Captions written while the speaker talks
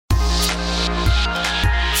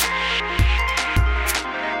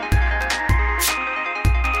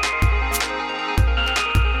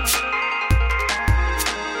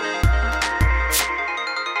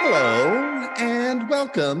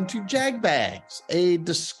Welcome to Jagbags, a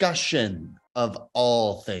discussion of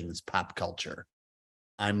all things pop culture.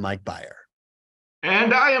 I'm Mike Byer.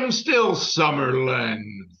 And I am still Summerlin.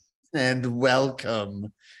 And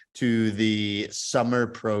welcome to the summer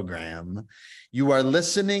program. You are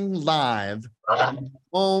listening live from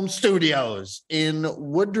home studios in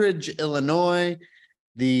Woodridge, Illinois.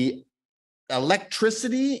 The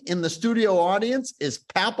electricity in the studio audience is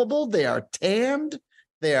palpable. They are tanned.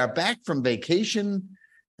 They are back from vacation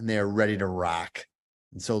and they are ready to rock.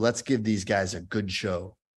 And so let's give these guys a good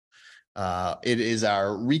show. It is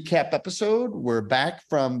our recap episode. We're back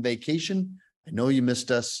from vacation. I know you missed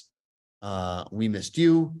us. We missed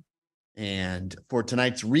you. And for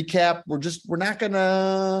tonight's recap, we're not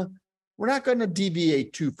gonna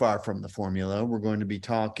deviate too far from the formula. We're going to be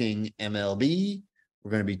talking MLB.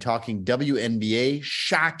 We're going to be talking WNBA,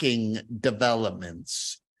 shocking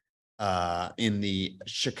developments in the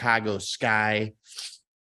Chicago Sky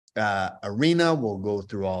arena. We'll go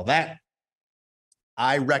through all that.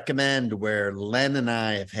 I recommend, where Len and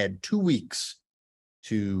I have had 2 weeks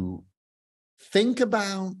to think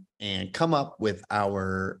about and come up with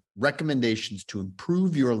our recommendations to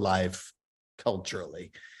improve your life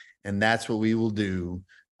culturally. And that's what we will do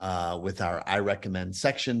with our I Recommend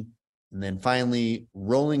section. And then finally,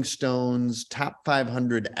 Rolling Stones top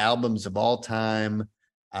 500 albums of all time.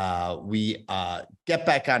 We get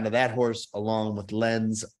back onto that horse along with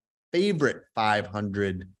Len's favorite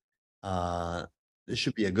 500. This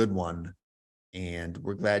should be a good one. And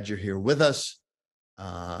we're glad you're here with us.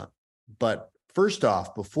 But first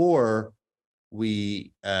off, before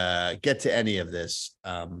we get to any of this,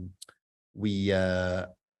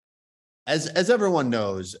 as everyone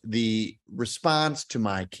knows, the response to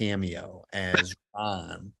my cameo as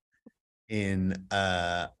Ron in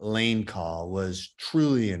Lane Call was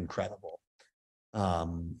truly incredible.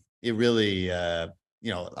 It really, and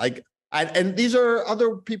these are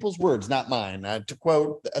other people's words, not mine. To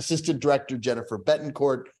quote Assistant Director Jennifer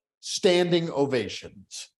Betancourt, standing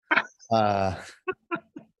ovations. As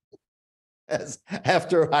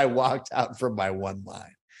after I walked out from my one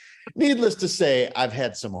line. Needless to say, I've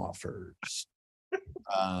had some offers.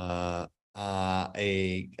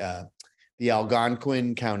 The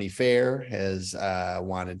Algonquin County Fair has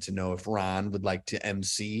wanted to know if Ron would like to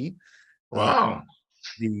MC the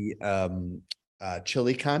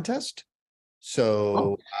chili contest.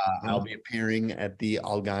 So I'll be appearing at the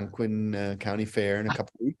Algonquin County Fair in a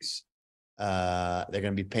couple of weeks. They're going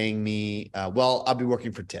to be paying me. I'll be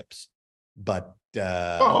working for tips, but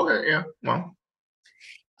okay, yeah, well.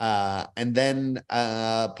 And then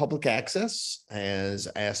Public Access has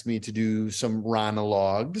asked me to do some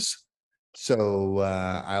Ronologues. So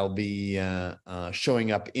I'll be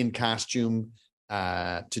showing up in costume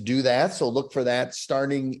to do that. So look for that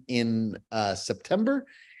starting in September.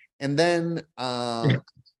 And then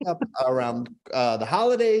up around the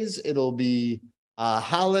holidays, it'll be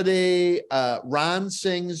holiday. Ron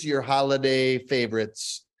sings your holiday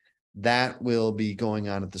favorites. That will be going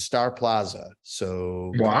on at the Star Plaza.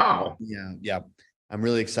 So wow. Yeah. I'm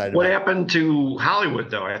really excited. What happened to Hollywood,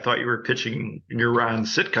 though? I thought you were pitching your Ron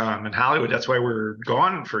sitcom in Hollywood. That's why we're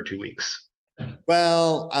gone for 2 weeks.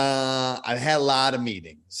 Well, I had a lot of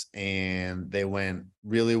meetings and they went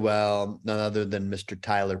really well. None other than Mr.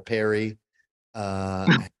 Tyler Perry.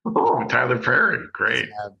 Tyler Perry, great.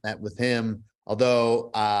 I met with him.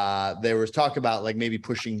 Although there was talk about like maybe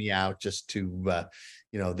pushing me out just to,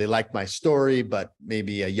 they liked my story, but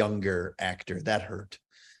maybe a younger actor that hurt.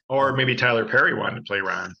 Or maybe Tyler Perry wanted to play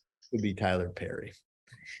Ron. Could be Tyler Perry.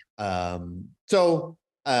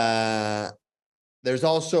 There's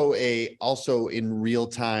also in real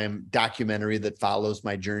time documentary that follows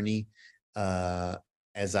my journey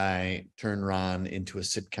as I turn Ron into a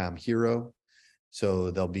sitcom hero.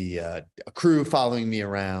 So there'll be a crew following me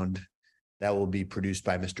around that will be produced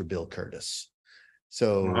by Mr. Bill Curtis.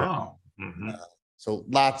 So, wow. So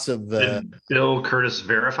lots of Did Bill Curtis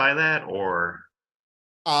verify that, or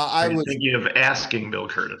I was thinking of asking Bill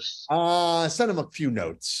Curtis. I sent him a few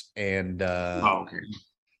notes, and okay.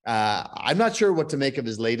 I'm not sure what to make of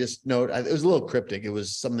his latest note. It was a little cryptic. It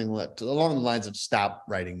was something along the lines of "Stop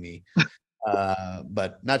writing me,"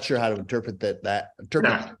 but not sure how to interpret that.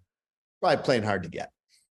 Probably playing hard to get.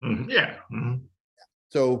 Yeah.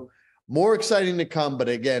 So more exciting to come, but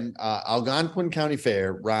again, Algonquin County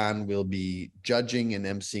Fair, Ron will be judging and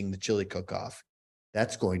emceeing the chili cook-off.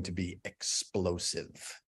 That's going to be explosive.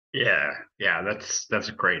 Yeah, that's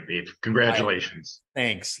great, Beef. Congratulations.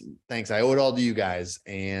 Thanks. I owe it all to you guys.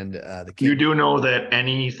 And you do know that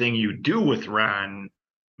anything you do with Ron,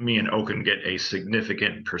 me and Oaken get a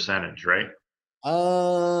significant percentage, right?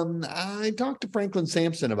 I talked to Franklin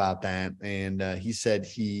Sampson about that, and he said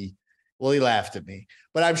he laughed at me,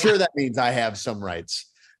 but I'm sure that means I have some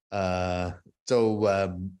rights. Well,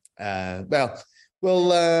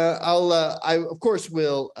 I of course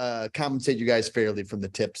will compensate you guys fairly from the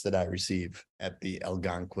tips that I receive at the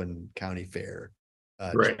Algonquin County Fair.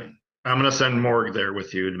 Right. I'm going to send Morg there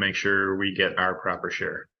with you to make sure we get our proper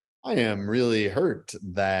share. I am really hurt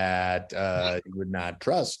that you would not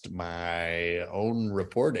trust my own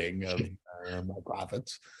reporting of my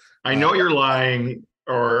profits. I know you're lying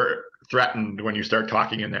or threatened when you start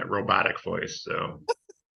talking in that robotic voice. So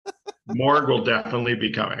Morg will definitely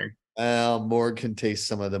be coming. Morg can taste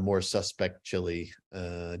some of the more suspect chili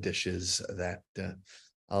dishes that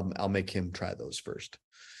I'll make him try those first.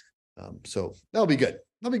 So that'll be good.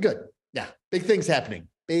 That'll be good. Yeah, big things happening.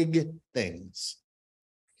 Big things.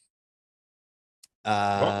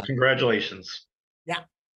 Well, congratulations. Yeah.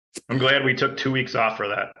 I'm glad we took 2 weeks off for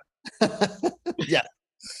that. Yeah.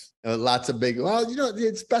 Lots of big, well,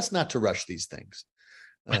 it's best not to rush these things.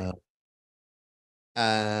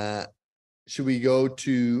 Should we go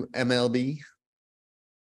to MLB?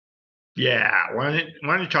 Yeah. Why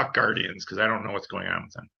don't you talk Guardians? Because I don't know what's going on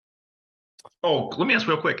with them. Oh, let me ask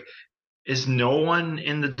real quick. Is no one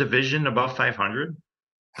in the division above 500?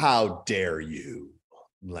 How dare you,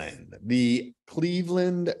 Len? The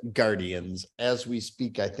Cleveland Guardians, as we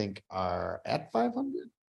speak, I think are at 500.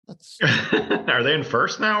 Are they in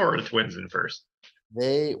first now, or are the Twins in first?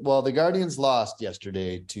 The Guardians lost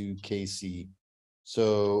yesterday to KC.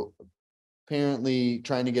 So apparently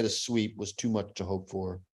trying to get a sweep was too much to hope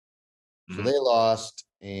for. So they lost,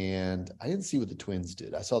 and I didn't see what the Twins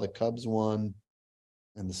did. I saw the Cubs won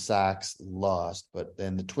and the Sox lost, but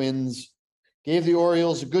then the Twins gave the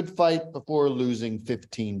Orioles a good fight before losing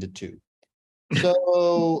 15-2.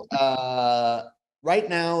 So right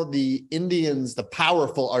now the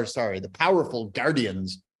powerful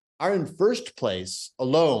Guardians are in first place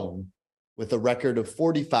alone with a record of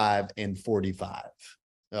 45-45.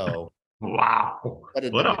 Oh, wow. What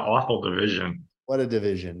an awful division. What a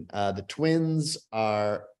division. The Twins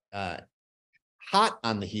are hot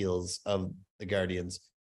on the heels of the Guardians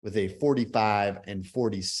with a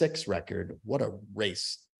 45-46 record. What a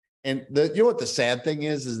race. And what the sad thing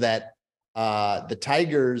is that the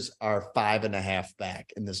Tigers are 5.5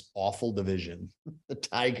 back in this awful division. The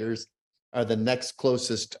Tigers are the next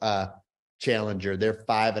closest challenger. They're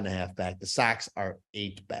 5.5 back. The Sox are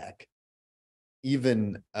 8 back.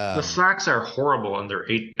 Even the Sox are horrible and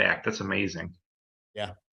they're 8 back. That's amazing.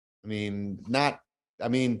 Yeah. It's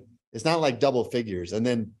not like double figures. And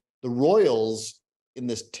then the Royals in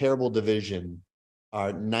this terrible division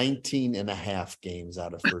are 19.5 games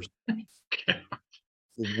out of first.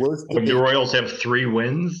 The worst. The Royals have 3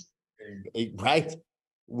 wins. Right.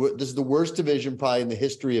 This is the worst division probably in the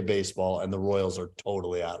history of baseball, and the Royals are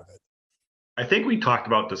totally out of it. I think we talked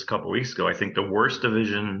about this a couple of weeks ago. I think the worst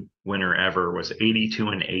division winner ever was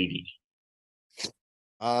 82-80.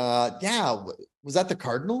 Yeah. Was that the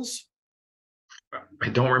Cardinals? I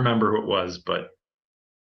don't remember who it was, but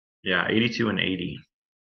yeah, 82-80.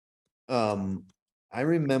 I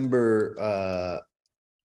remember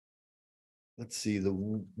let's see,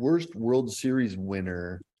 the worst World Series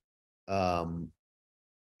winner I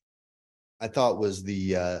thought was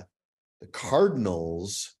the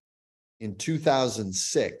Cardinals in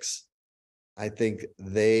 2006. I think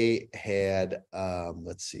they had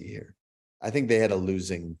let's see here. I think they had a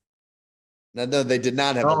losing. No, they did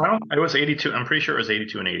not have. It was 82. I'm pretty sure it was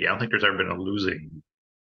 82-80. I don't think there's ever been a losing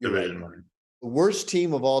division winner. The worst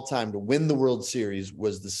team of all time to win the World Series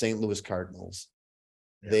was the St. Louis Cardinals.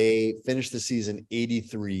 Yeah. They finished the season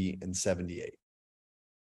 83-78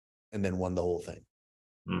 and then won the whole thing.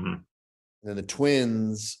 Mm-hmm. And then the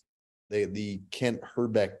Twins, the Kent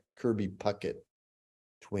Herbeck Kirby Puckett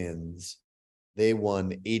Twins, they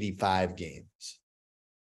won 85 games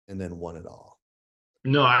and then won it all.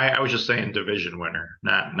 No, I was just saying division winner,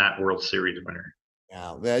 not World Series winner.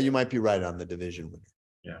 Yeah, well, you might be right on the division winner.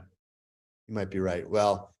 Yeah. You might be right.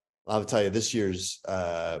 Well, I'll tell you, this year's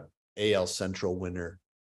AL Central winner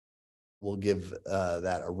will give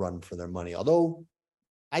that a run for their money. Although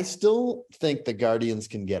I still think the Guardians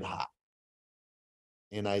can get hot.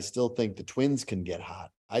 And I still think the Twins can get hot.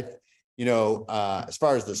 As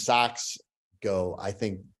far as the Sox go, I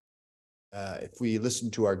think if we listen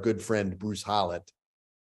to our good friend Bruce Hollett,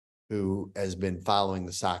 who has been following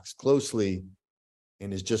the Sox closely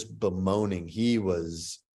and is just bemoaning, he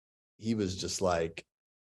was just like,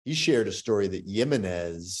 he shared a story that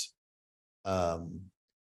Jimenez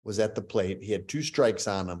was at the plate. He had 2 strikes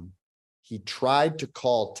on him. He tried to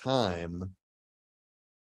call time.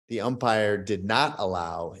 the umpire did not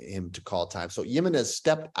allow him to call time. So Jimenez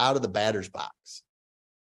stepped out of the batter's box,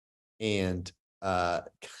 and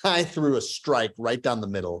guy threw a strike right down the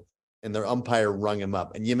middle, and their umpire rung him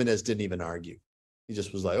up, and Jimenez didn't even argue. He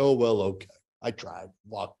just was like, "Oh well, okay, I tried."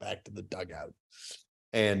 Walked back to the dugout,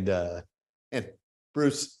 and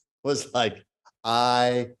Bruce was like,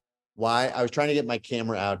 I was trying to get my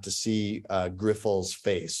camera out to see Griffel's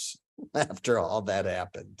face after all that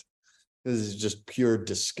happened. This is just pure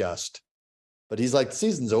disgust. But he's like, the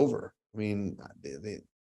season's over. I mean,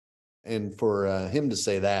 and for him to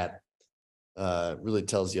say that really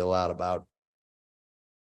tells you a lot about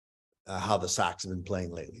how the Sox have been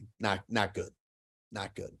playing lately. Not good.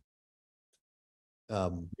 Not good. Yeah.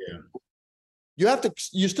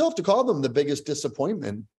 You still have to call them the biggest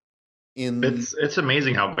disappointment in. It's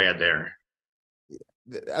amazing how bad they are.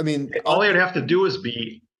 I mean, all they would have to do is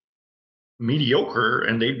be mediocre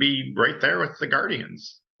and they'd be right there with the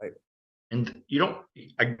Guardians. Right. And you don't,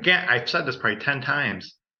 again, I've said this probably 10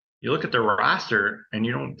 times. You look at their roster and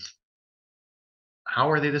you don't, how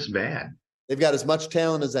are they this bad? They've got as much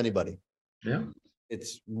talent as anybody. Yeah.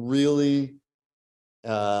 It's really,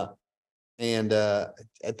 at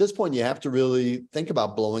this point, you have to really think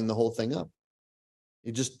about blowing the whole thing up.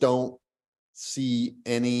 You just don't see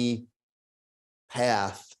any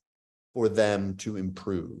path for them to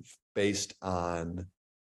improve based on,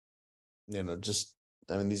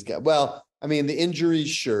 these guys. Well, I mean, the injuries,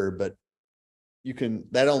 sure, but I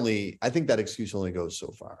think that excuse only goes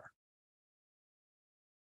so far.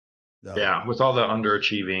 So, yeah, with all the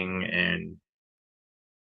underachieving and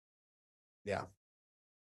yeah,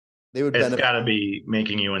 they would. It's got to be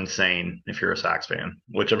making you insane if you're a Sox fan,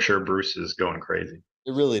 which I'm sure Bruce is going crazy.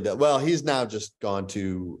 It really does. Well, he's now just gone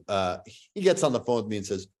to. He gets on the phone with me and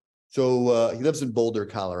says, "So he lives in Boulder,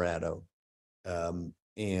 Colorado,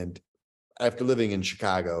 and after living in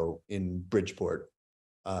Chicago in Bridgeport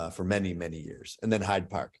for many, many years, and then Hyde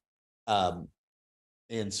Park,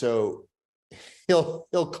 and so he'll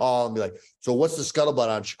call and be like, so what's the scuttlebutt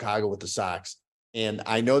on Chicago with the Sox?" And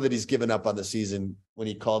I know that he's given up on the season when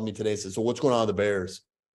he called me today and said, so what's going on with the Bears?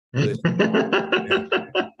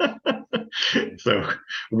 So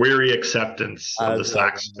weary acceptance of the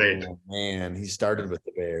Sox fate. Oh, man, he started with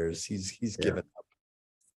the Bears. He's given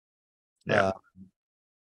up.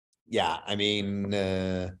 Yeah. I mean,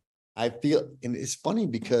 I feel, and it's funny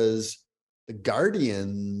because the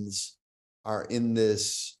Guardians are in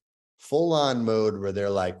this full-on mode where they're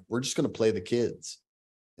like, we're just going to play the kids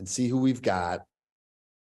and see who we've got.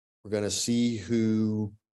 We're going to see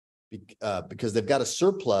who, because they've got a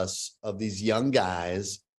surplus of these young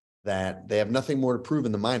guys that they have nothing more to prove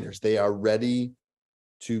in the minors. They are ready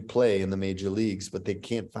to play in the major leagues, but they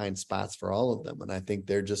can't find spots for all of them. And I think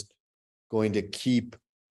they're just going to keep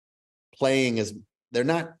playing as they're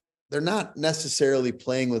not necessarily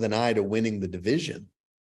playing with an eye to winning the division.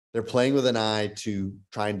 They're playing with an eye to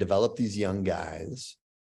try and develop these young guys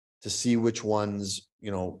to see which ones,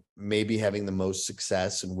 maybe having the most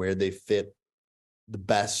success and where they fit the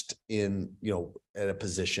best in, at a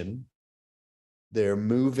position. They're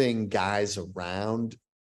moving guys around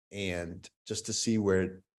and just to see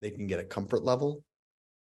where they can get a comfort level.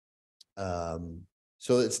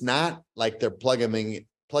 So it's not like they're plugging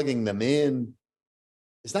them in.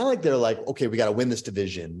 It's not like they're like, okay, we got to win this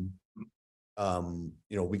division.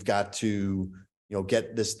 We've got to,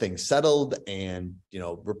 get this thing settled and,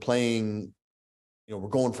 we're playing, we're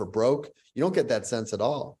going for broke. You don't get that sense at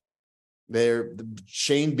all.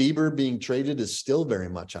 Shane Bieber being traded is still very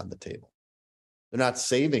much on the table. They're not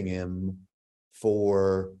saving him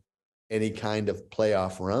for any kind of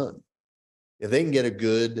playoff run. If they can get a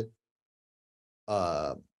good,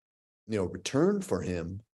 return for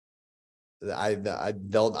him, I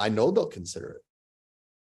know they'll consider it.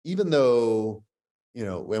 Even though,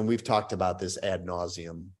 when we've talked about this ad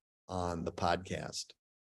nauseum on the podcast,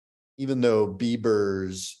 even though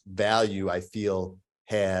Bieber's value, I feel,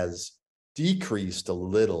 has decreased a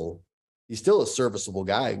little, he's still a serviceable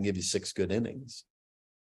guy. He can give you 6 good innings.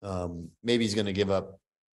 Maybe he's going to give up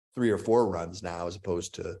 3 or 4 runs now as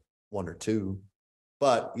opposed to 1 or 2,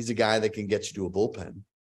 but he's a guy that can get you to a bullpen.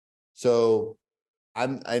 So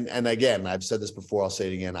and again, I've said this before, I'll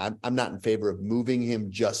say it again. I'm not in favor of moving him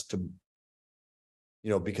just to,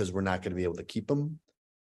 because we're not going to be able to keep him.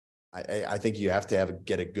 I think you have to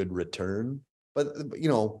get a good return, but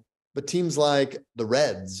teams like the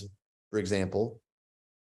Reds, for example,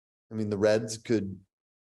 I mean, the Reds could,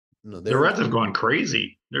 the Reds have gone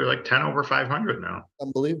crazy. They're like 10 over 500 now.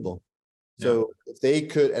 Unbelievable. So if they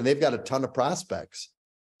could, and they've got a ton of prospects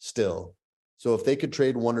still. So if they could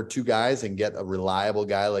trade 1 or 2 guys and get a reliable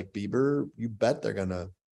guy like Bieber, you bet they're going to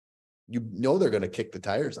you know they're going to kick the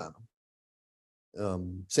tires on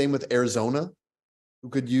them. Same with Arizona, who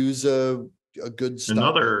could use a good start.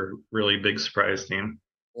 Another really big surprise team.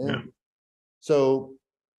 Yeah. So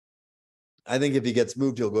I think if he gets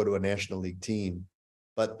moved, he'll go to a National League team.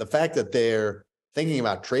 But the fact that they're thinking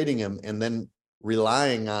about trading him and then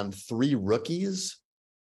relying on 3 rookies,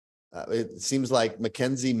 it seems like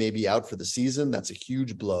McKenzie may be out for the season. That's a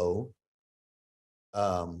huge blow.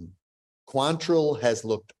 Quantrill has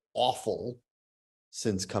looked awful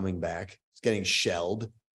since coming back. He's getting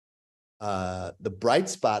shelled. The bright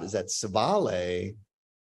spot is that Savale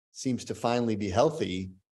seems to finally be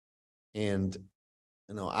healthy. And,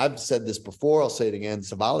 I've said this before, I'll say it again.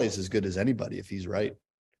 Savale is as good as anybody if he's right.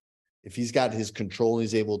 If he's got his control,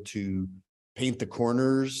 he's able to paint the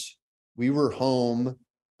corners. We were home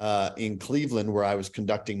in Cleveland where I was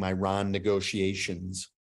conducting my Ron negotiations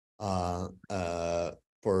for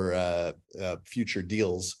future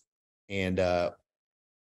deals. And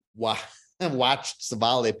watched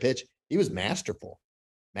Savale pitch. He was masterful.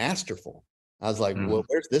 I was like, well,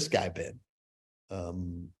 where's this guy been?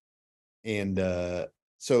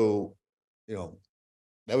 So,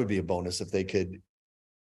 that would be a bonus if they could.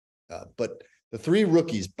 But the 3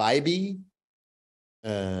 rookies, Bybee,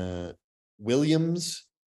 Williams,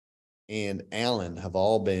 and Allen have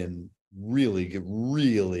all been really good,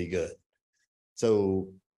 really good. So,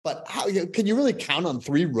 but how can you really count on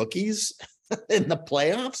 3 rookies in the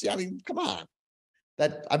playoffs? I mean, come on.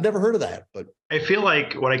 That I've never heard of that, but I feel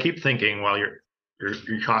like what I keep thinking while you're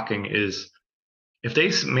talking is if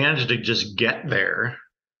they manage to just get there,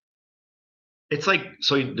 it's like,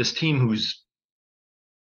 so this team who's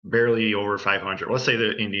barely over 500, let's say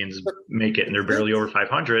the Indians make it and they're barely over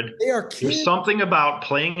 500. They are kids. There's something about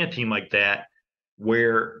playing a team like that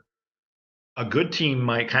where a good team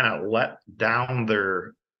might kind of let down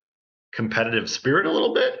their competitive spirit a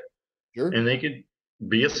little bit. Sure. And they could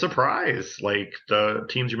be a surprise, like the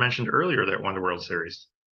teams you mentioned earlier that won the World Series.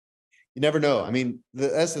 You never know. I mean,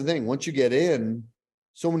 that's the thing. Once you get in,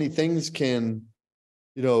 so many things can,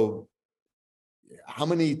 how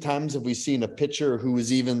many times have we seen a pitcher who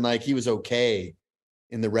was even like he was okay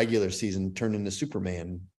in the regular season turn into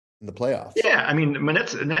Superman in the playoffs? Yeah, I mean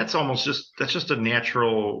that's almost that's just a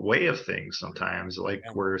natural way of things sometimes, like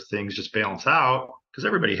where things just balance out because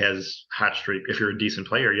everybody has hot streak. If you're a decent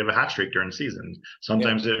player, you have a hot streak during the season.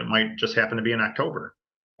 Sometimes it might just happen to be in October.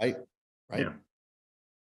 Right. Yeah.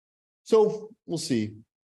 So we'll see.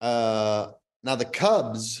 Now the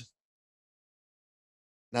Cubs,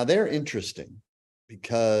 now they're interesting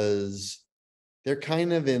because they're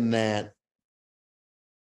kind of in that.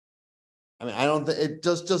 I mean, I don't think it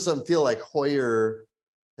just doesn't feel like Hoyer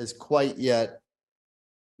has quite yet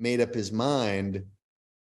made up his mind,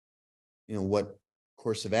 what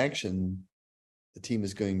course of action the team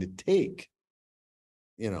is going to take.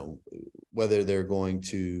 Whether they're going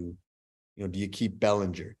to, do you keep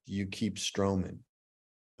Bellinger? Do you keep Stroman?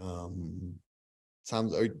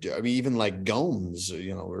 Even like Gomes,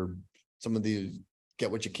 or some of the get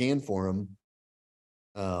what you can for him.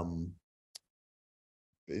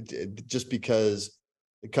 Just because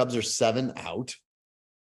the Cubs are 7 out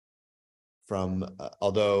from,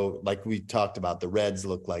 although like we talked about, the Reds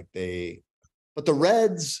look like but the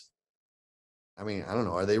Reds, I mean, I don't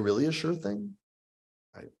know. Are they really a sure thing?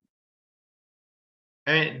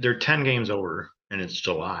 I mean, they're 10 games over and it's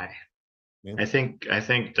July. Yeah. I think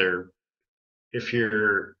if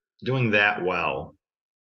you're doing that well,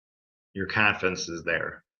 your confidence is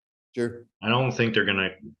there. Sure. I don't think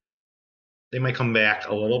they might come back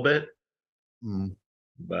a little bit,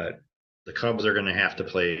 but the Cubs are going to have to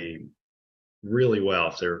play really well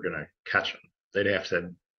if they're going to catch them. They'd have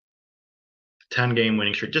to 10-game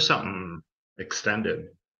winning streak, just something extended.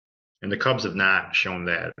 And the Cubs have not shown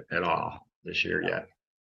that at all this year yet.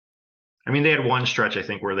 I mean, they had one stretch, I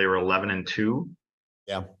think, where they were 11-2.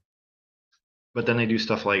 Yeah. But then they do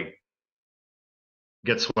stuff like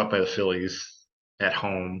get swept by the Phillies at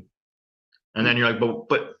home. And then you're like,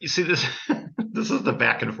 but you see this, this is the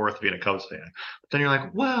back and forth being a Cubs fan. But then you're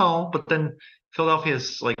like, well, but then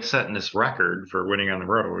Philadelphia's like setting this record for winning on the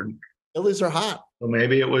road. Phillies are hot. So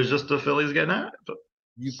maybe it was just the Phillies getting out.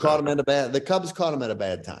 Caught them the Cubs caught them at a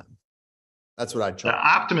bad time. That's what I chalk. The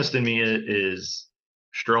optimist in me is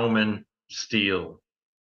Stroman, Steele,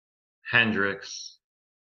 Hendricks.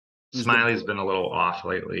 Smiley's been a little off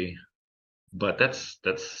lately, but that's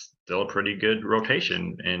still a pretty good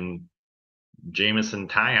rotation. And Jameson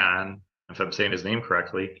Taillon, if I'm saying his name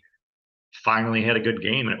correctly, finally had a good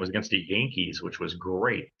game, and it was against the Yankees, which was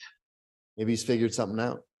great. Maybe he's figured something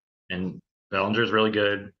out. And Bellinger's really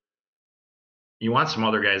good. You want some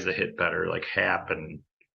other guys to hit better, like Happ and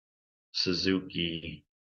Suzuki,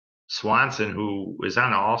 Swanson, who is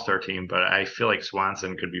on the All-Star team, but I feel like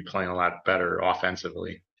Swanson could be playing a lot better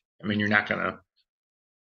offensively. I mean, you're not going to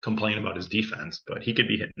complain about his defense, but he could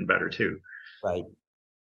be hitting better too. Right.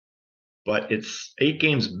 But it's 8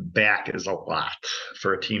 games back is a lot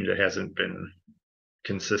for a team that hasn't been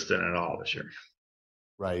consistent at all this year.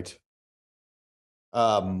 Right.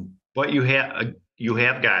 But you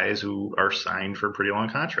have guys who are signed for pretty long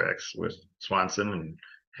contracts with Swanson and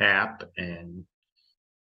Hap, and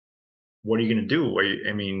what are you going to do? Are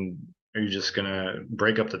you just going to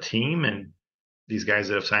break up the team, and these guys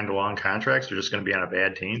that have signed long contracts are just going to be on a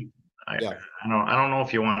bad team? I don't know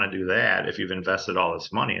if you want to do that if you've invested all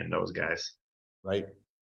this money in those guys. Right.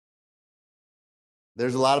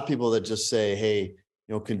 There's a lot of people that just say, hey,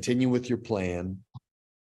 continue with your plan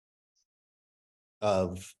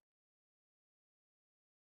of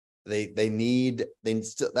I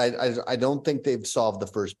don't think they've solved the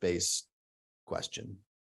first base question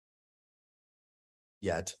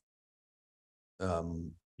yet.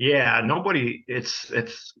 Yeah, nobody. It's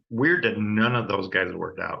weird that none of those guys have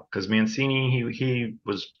worked out, because Mancini, he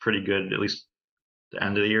was pretty good, at least the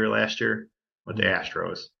end of the year last year with the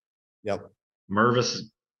Astros. Yep. Mervis,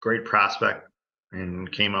 great prospect,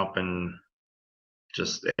 and came up and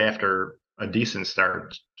just after a decent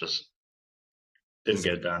start, just didn't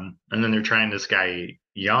get it done. And then they're trying this guy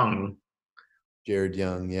Young. Jared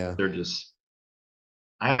Young, yeah. They're just,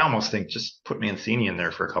 I almost think just put Mancini in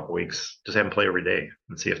there for a couple weeks. Just have him play every day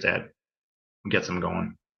and see if that gets him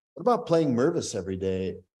going. What about playing Mervis every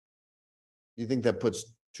day? Do you think that puts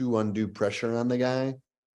too undue pressure on the guy?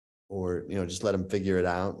 Or, just let him figure it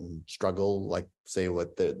out and struggle, like say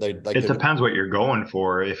what they like. It depends what you're going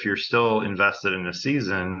for. If you're still invested in the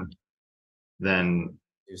season, then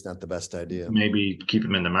it's not the best idea. Maybe keep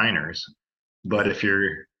him in the minors. But if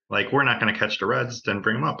you're like, we're not going to catch the Reds, then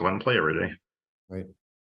bring him up. Let him play every day. Right.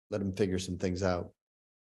 Let him figure some things out.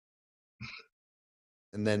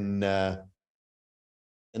 And then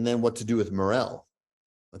what to do with Morel?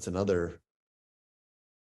 That's another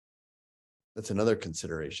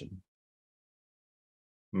consideration.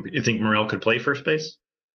 You think Morel could play first base?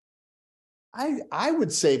 I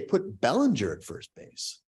would say put Bellinger at first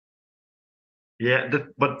base. Yeah,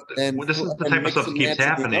 but this is the type of stuff that keeps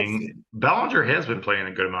happening. Bellinger has been playing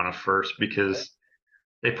a good amount of first because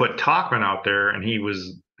they put Tauchman out there, and he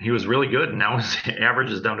was really good, and now his average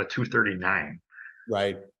is down to 239.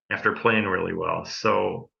 Right. After playing really well,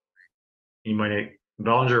 so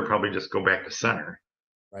Bellinger probably just go back to center.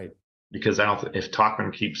 Right. Because if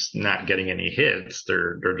Tauchman keeps not getting any hits,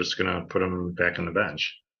 they're just gonna put him back on the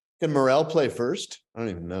bench. Can Morel play first? I don't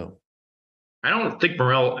even know. I don't think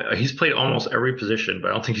Morel. He's played almost every position,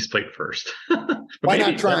 but I don't think he's played first. Why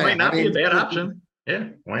not try? That might not be a bad option. Yeah,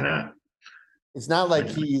 why not? It's not like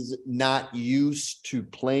he's not used to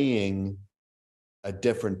playing a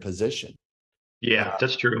different position. Yeah,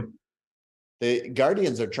 that's true. The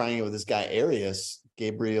Guardians are trying it with this guy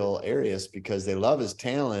Gabriel Arias, because they love his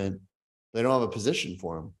talent. They don't have a position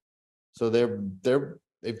for him, so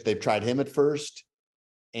they've tried him at first,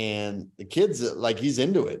 and the kid's like, he's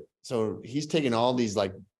into it. So he's taking all these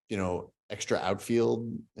extra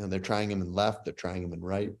outfield, and they're trying him in left, they're trying him in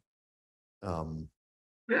right.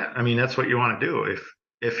 Yeah, I mean, that's what you want to do.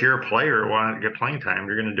 If you're a player want to get playing time,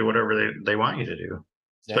 you're going to do whatever they want you to do.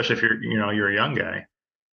 Exactly. Especially if you're a young guy.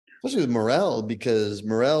 Especially with Morel, because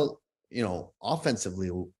Morel,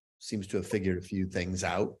 offensively seems to have figured a few things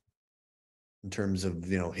out in terms of,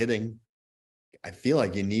 hitting. I feel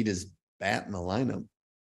like you need his bat in the lineup.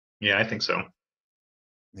 Yeah, I think so.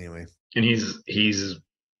 Anyway. And he's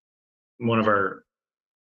one of our,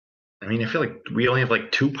 I mean, I feel like we only have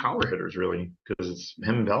like 2 power hitters really, because it's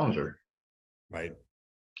him and Bellinger. Right.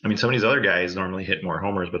 I mean, some of these other guys normally hit more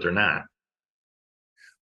homers, but they're not.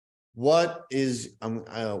 What is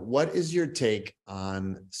your take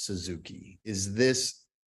on Suzuki? Is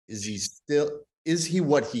he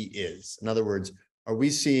what he is? In other words, are we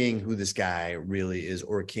seeing who this guy really is,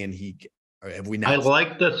 or have we not? I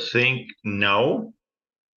like to think no,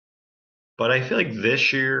 but I feel like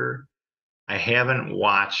this year I haven't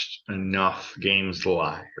watched enough games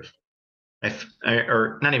live.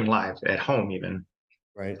 Or not even live, at home even.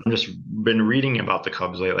 Right. I've just been reading about the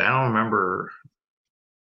Cubs lately. I don't remember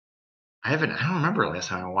last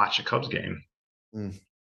time I watched a Cubs game. And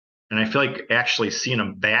I feel like actually seeing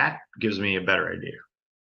him bat gives me a better idea,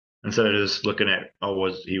 instead of just looking at,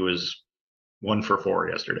 he was 1 for 4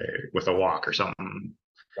 yesterday with a walk or something.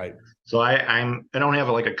 Right. So I don't have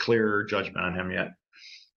a clear judgment on him yet.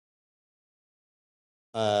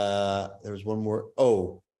 There was one more.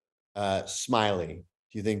 Smiley.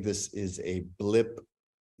 Do you think this is a blip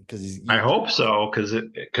because I hope so,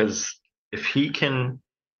 because if he can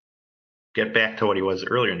get back to what he was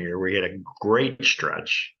earlier in the year, where he had a great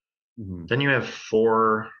stretch, then you have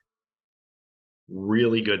 4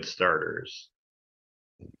 really good starters,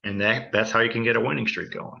 and that's how you can get a winning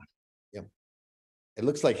streak going. Yep. It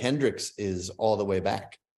looks like Hendricks is all the way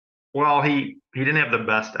back. Well, he didn't have the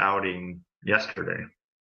best outing yesterday.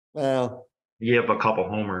 Well, he gave up a couple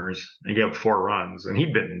homers. He gave up 4 runs,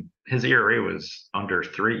 and his ERA was under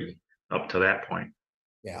 3 up to that point.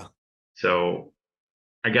 Yeah. So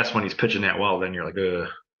I guess when he's pitching that well, then you're like, ugh.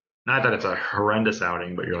 Not that it's a horrendous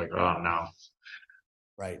outing, but you're like, oh no.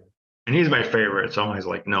 Right. And he's my favorite. So I'm always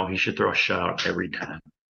like, no, he should throw a shutout every time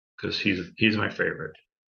because he's my favorite.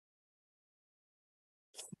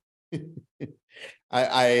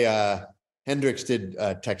 Hendricks did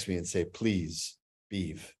text me and say, please,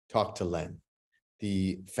 Beeve, talk to Len.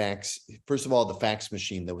 First of all, the fax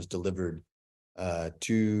machine that was delivered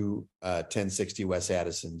to 1060 West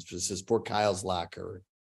Addison. This is for Kyle's locker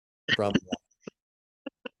from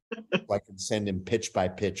so I can send him pitch by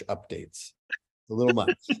pitch updates. A little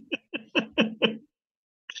much.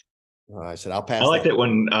 I said, I'll pass. I liked it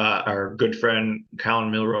when our good friend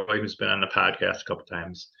Colin Milroy, who's been on the podcast a couple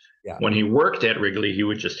times, when he worked at Wrigley, he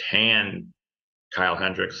would just hand Kyle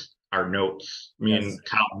Hendricks our notes. Me and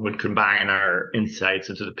Colin would combine our insights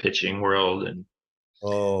into the pitching world. And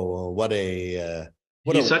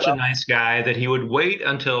he's such a nice guy that he would wait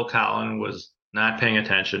until Colin was not paying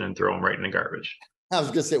attention and throw him right in the garbage. I was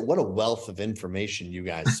going to say, what a wealth of information you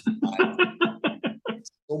guys have.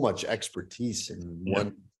 So much expertise in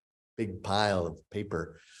one big pile of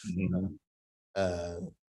paper.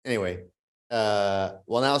 Anyway, well,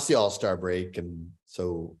 now it's the All-Star break, and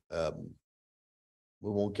so we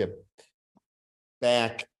won't get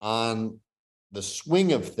back on the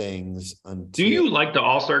swing of things until. Do you like the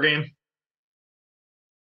All-Star game?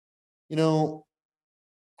 You know,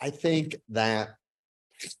 I think that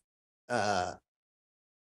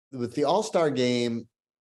with the All-Star game,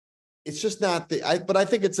 it's just not but I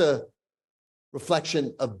think it's a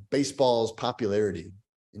reflection of baseball's popularity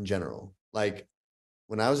in general. Like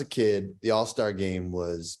when I was a kid, the All-Star game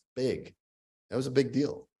was big. That was a big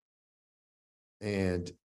deal.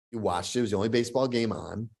 And you watched it. It was the only baseball game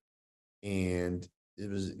on. And it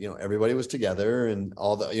was, everybody was together and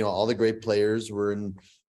all the great players were in,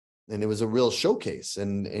 and it was a real showcase.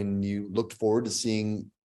 And you looked forward to seeing,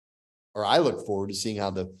 or I looked forward to seeing how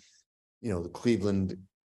the Cleveland,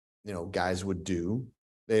 guys would do.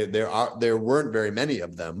 There weren't very many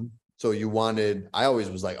of them. So I always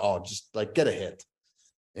was like, oh, just like get a hit.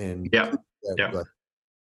 And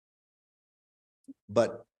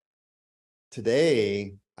but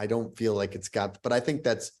today I don't feel like it's got, but I think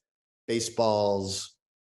that's baseball's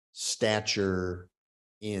stature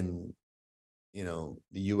in, the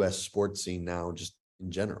US sports scene now, just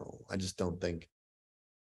in general. I just don't think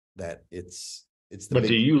that it's the But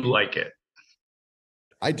do you like it?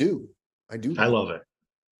 I do. I love it.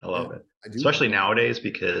 I love it. I do. Especially nowadays,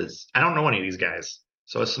 because I don't know any of these guys.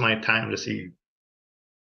 So it's my time to see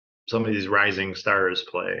some of these rising stars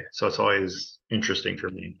play. So it's always interesting for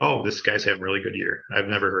me. Oh, this guy's having a really good year. I've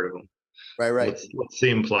never heard of him. Right. Let's see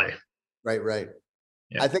him play. Right.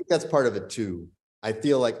 Yeah. I think that's part of it too. I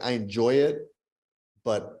feel like I enjoy it,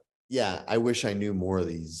 but yeah, I wish I knew more of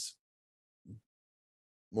these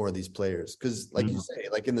players. Because like you say,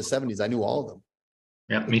 like in the 70s, I knew all of them.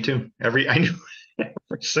 Yeah, me too. I knew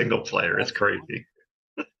every single player. It's crazy.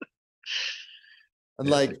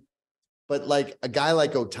 And but like a guy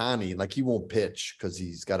like Ohtani, like he won't pitch because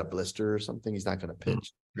he's got a blister or something. He's not going to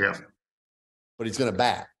pitch. Yeah. But he's going to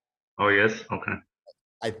bat. Oh, yes? Okay.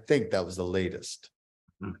 I think that was the latest.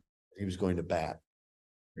 He was going to bat.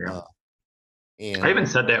 Yeah. And I even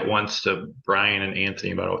said that once to Brian and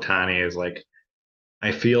Anthony about Ohtani, is like,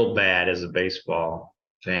 I feel bad as a baseball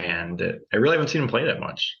fan that I really haven't seen him play that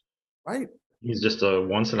much. Right. He's just a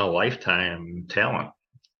once in a lifetime talent.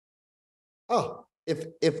 Oh,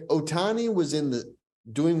 if Ohtani was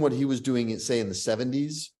doing what he was doing, say in the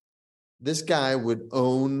 70s, this guy would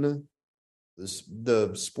own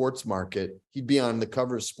the sports market. He'd be on the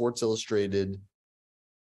cover of Sports Illustrated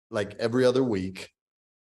like every other week.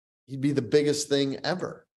 He'd be the biggest thing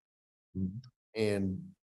ever.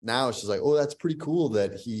 And now it's just like, oh, that's pretty cool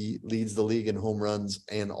that he leads the league in home runs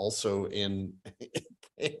and also in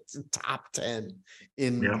top 10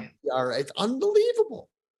 in ERA. It's unbelievable.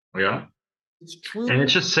 Yeah. It's true. And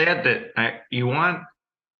it's just sad that you want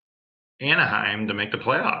Anaheim to make the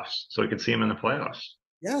playoffs so we could see him in the playoffs.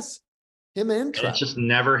 Yes. Him and Trout. It just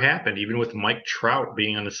never happened, even with Mike Trout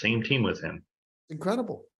being on the same team with him.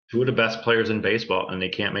 Incredible. 2 of the best players in baseball, and they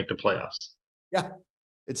can't make the playoffs. Yeah.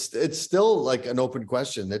 It's still like an open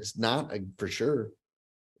question. It's not for sure.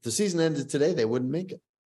 If the season ended today, they wouldn't make it.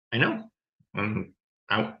 I know.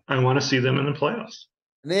 I want to see them in the playoffs.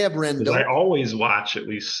 And they have Because Rendon. I always watch at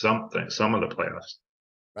least some of the playoffs.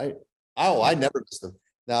 Right. Oh, I never miss them.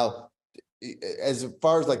 Now, as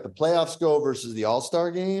far as like the playoffs go versus the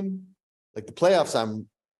All-Star game, like the playoffs, I'm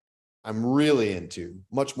really into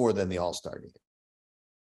much more than the All-Star game.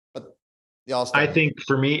 But the All-Star I game, think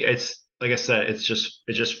for me, it's like I said, it's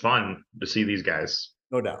just fun to see these guys.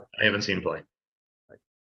 no doubt. I haven't seen play.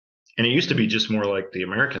 And it used to be just more like the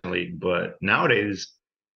American League, but nowadays,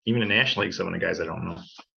 even the National League, some of the guys I don't know.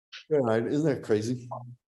 Yeah, isn't that crazy?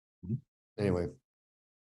 Anyway,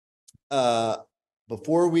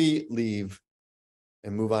 before we leave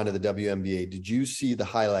and move on to the WNBA, did you see the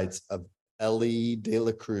highlights of Ellie De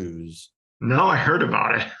La Cruz? No, I heard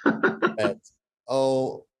about it.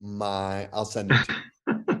 Oh my, I'll send it to you.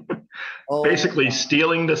 Oh, Basically,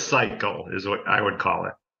 stealing the cycle is what I would call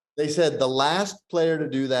it. they said the last player to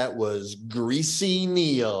do that was Greasy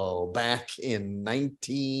Neal back in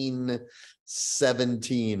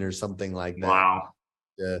 1917 or something like that. Wow.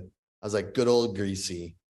 Yeah. I was like, good old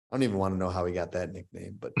Greasy. I don't even want to know how he got that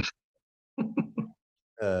nickname, but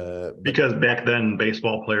because back then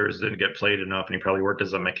baseball players didn't get played enough, and he probably worked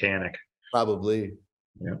as a mechanic. Probably.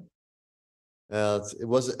 Yeah.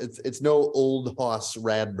 It's no old Hoss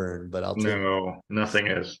Radburn, but I'll take no, nothing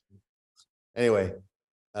is. Anyway,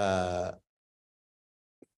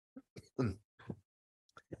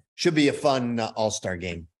 should be a fun all-star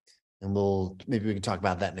game, and maybe we can talk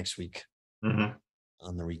about that next week on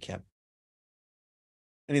the recap.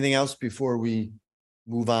 Anything else before we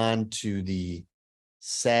move on to the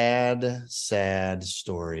sad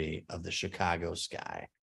story of the Chicago Sky?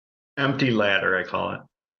 Empty ladder, I call it.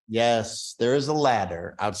 Yes, there is a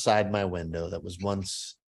ladder outside my window that was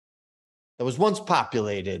once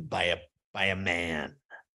populated by a man.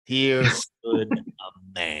 Here stood a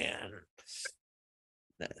man.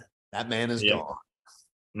 That man is gone.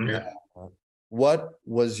 Yeah. What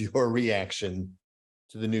was your reaction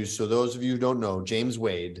to the news? So those of you who don't know, James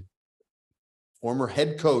Wade, former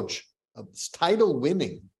head coach of this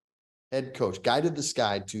title-winning head coach, guided the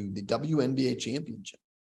Sky to the WNBA championship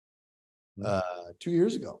 2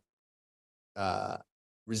 years ago.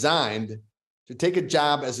 Resigned to take a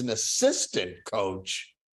job as an assistant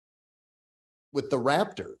coach with the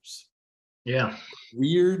Raptors. Yeah.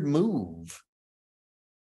 Weird move.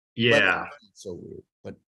 Yeah. So weird.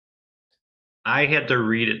 But I had to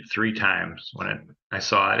read it 3 times when I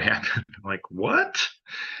saw it happen. I'm like, what?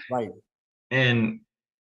 Right. And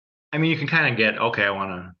I mean, you can kind of get, okay, I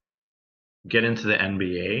want to get into the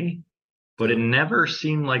NBA, but it never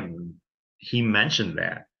seemed like he mentioned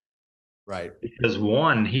that. Right. Because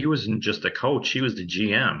one, he wasn't just a coach, he was the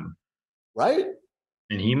GM. Right.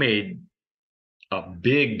 And he made a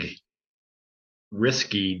big,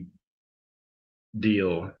 risky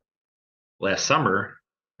deal last summer.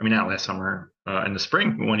 I mean, not last summer, in the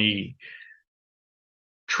spring when he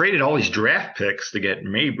traded all these draft picks to get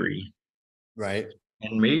Mabry. Right.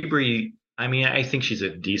 And Mabry, I mean, I think she's a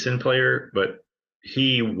decent player, but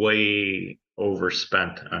he way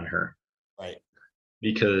overspent on her. Right.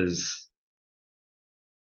 Because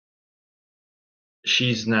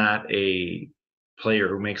she's not a player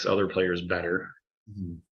who makes other players better.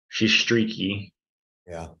 Mm-hmm. She's streaky.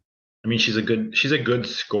 Yeah. I mean, she's a good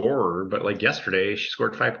scorer, but like yesterday, she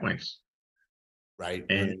scored 5 points. Right.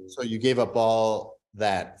 And so you gave up all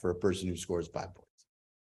that for a person who scores 5 points.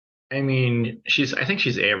 I mean, I think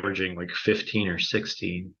she's averaging like 15 or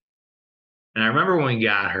 16. And I remember when we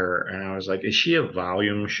got her and I was like, is she a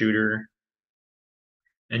volume shooter?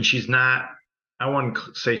 And she's not, I wouldn't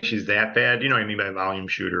say she's that bad. You know what I mean by volume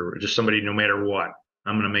shooter? Just somebody, no matter what,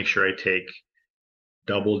 I'm going to make sure I take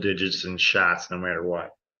double digits in shots no matter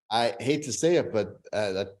what. I hate to say it, but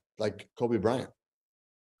like Kobe Bryant.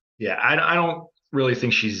 Yeah, I don't really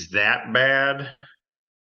think she's that bad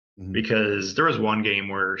because there was one game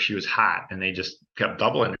where she was hot and they just kept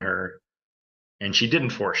doubling her and she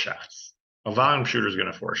didn't force shots. A volume shooter is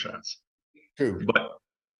going to force shots. True.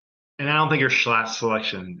 And I don't think her shot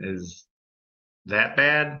selection is that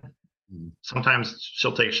bad. Sometimes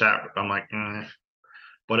she'll take a shot. I'm like,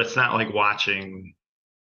 but it's not like watching.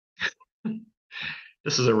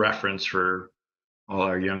 This is a reference for all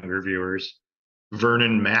our younger viewers.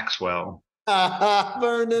 Vernon Maxwell.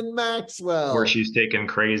 Vernon Maxwell. Where she's taking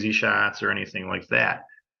crazy shots or anything like that.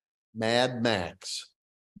 Mad Max.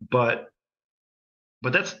 But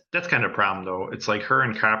that's kind of a problem though. It's like her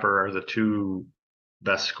and Copper are the 2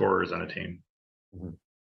 best scorers on a team.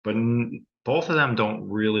 But both of them don't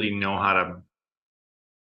really know how to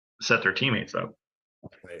set their teammates up.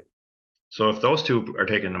 Right. So if those two are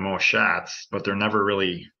taking the most shots, but they're never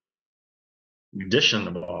really dishing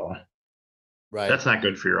the ball, Right. that's not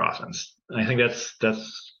good for your offense. And I think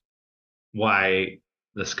that's why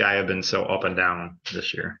the Sky have been so up and down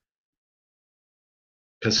this year.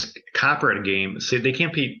 Because Copper at a game, see, they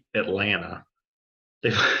can't beat Atlanta.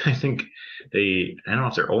 I think I don't know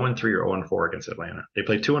if they're 0-3 or 0-4 against Atlanta. They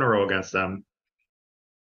played 2 in a row against them.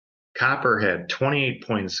 Copper had 28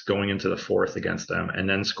 points going into the fourth against them and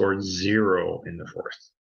then scored 0 in the fourth.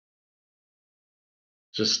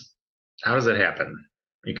 Just how does that happen?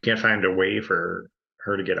 You can't find a way for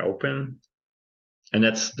her to get open. And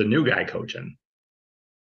that's the new guy coaching.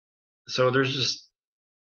 So there's just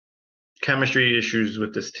chemistry issues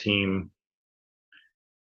with this team.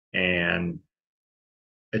 And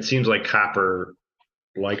it seems like Copper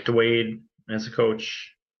liked Wade as a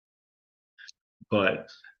coach, but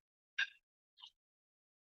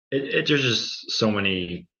there's just so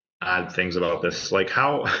many odd things about this. Like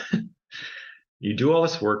how you do all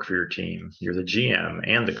this work for your team, you're the GM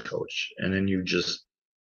and the coach, and then you just,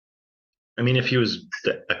 I mean, if he was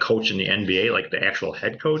a coach in the NBA, like the actual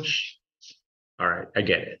head coach, all right, I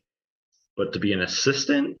get it. But to be an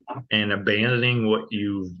assistant and abandoning what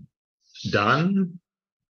you've done,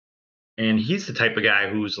 and he's the type of guy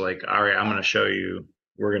who's like, all right, I'm going to show you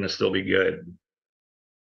we're going to still be good.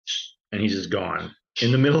 And he's just gone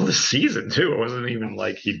in the middle of the season, too. It wasn't even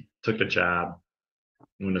like he took the job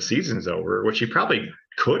when the season's over, which he probably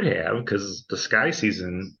could have because the Sky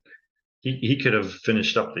season, he could have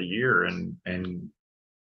finished up the year and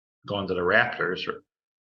gone to the Raptors.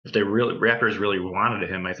 If they really Raptors really wanted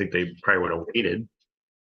him, I think they probably would have waited.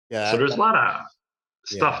 So Yeah. there's a lot of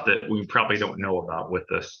Yeah. stuff that we probably don't know about with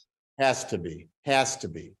this. Has to be. Has to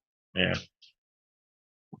be. Yeah.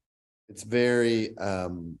 It's very I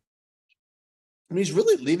mean, he's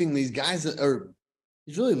really leaving these guys, or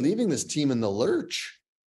he's really leaving this team in the lurch.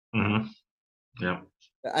 Mm-hmm. Yeah.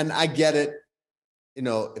 And I get it.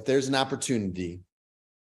 If there's an opportunity,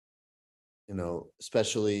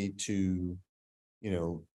 especially to,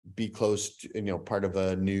 be close to, part of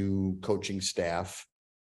a new coaching staff,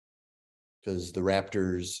 because the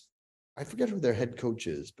Raptors, I forget who their head coach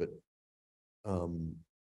is, but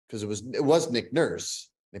because it was Nick Nurse.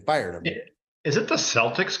 They fired him. Is it the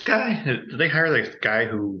Celtics guy? Did they hire the guy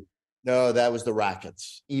who? No, that was the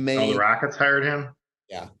Rockets. Oh, the Rockets hired him?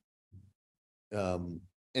 Yeah.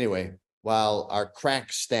 Anyway, while our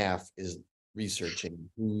crack staff is researching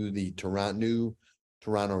who the new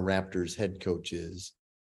Toronto Raptors head coach is,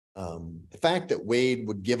 the fact that Wade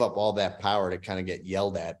would give up all that power to kind of get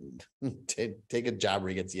yelled at and take a job where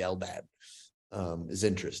he gets yelled at is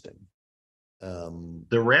interesting. The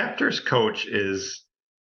Raptors coach is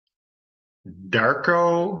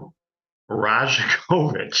Darko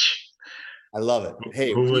Rajakovic. I love it.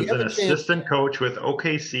 Hey, who was an assistant coach with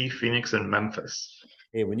OKC, Phoenix, and Memphis.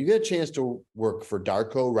 Hey, when you get a chance to work for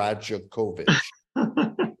Darko Rajakovic,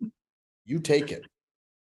 you take it.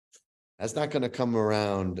 That's not going to come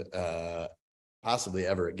around possibly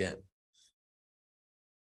ever again.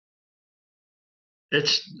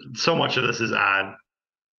 It's so much of this is odd.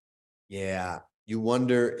 Yeah. You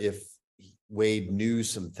wonder if Wade knew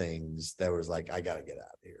some things that was like, I got to get out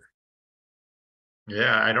of here.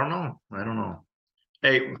 Yeah, I don't know.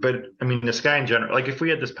 Hey, but I mean, the Sky in general, like if we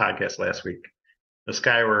had this podcast last week, the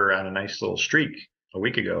Sky were on a nice little streak a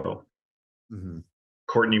week ago. Mm-hmm.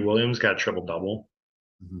 Courtney Williams got a triple double.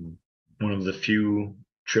 Mm-hmm. One of the few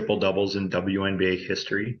triple doubles in WNBA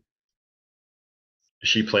history.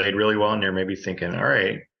 She played really well, and they're maybe thinking, all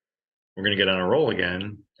right, we're going to get on a roll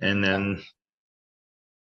again. And then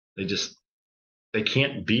they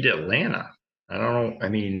can't beat Atlanta. I don't know. I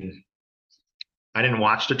mean, I didn't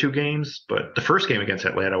watch the 2 games, but the first game against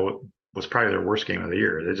Atlanta was probably their worst game of the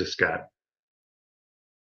year. They just got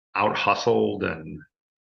out hustled, and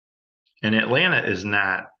Atlanta is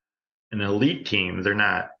not an elite team. They're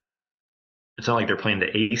not. It's not like they're playing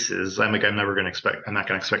the Aces. I'm not going to expect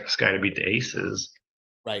the Sky to beat the Aces.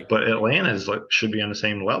 Right. But Atlanta should be on the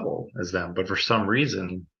same level as them. But for some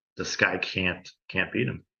reason, the Sky can't beat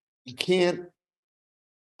them. You can't.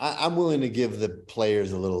 I'm willing to give the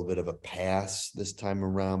players a little bit of a pass this time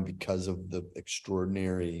around because of the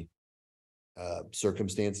extraordinary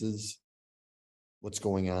circumstances, what's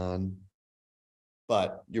going on.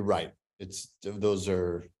 But you're right.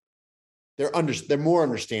 They're more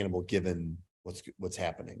understandable given what's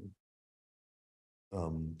happening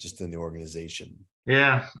just in the organization.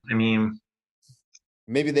 Yeah, I mean,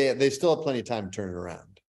 maybe they still have plenty of time to turn it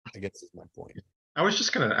around, I guess is my point. I was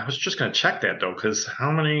just gonna check that though, because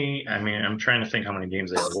how many? I mean, I'm trying to think how many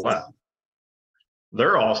games they have left.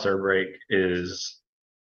 Their All-Star break is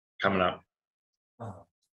coming up. Oh.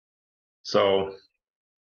 So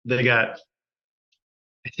they got,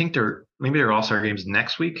 I think maybe their All-Star games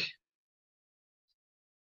next week.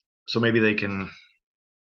 So maybe they can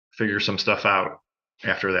figure some stuff out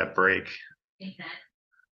after that break.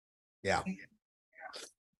 Yeah.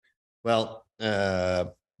 Well,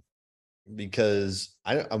 because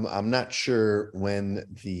I'm not sure when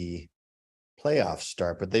the playoffs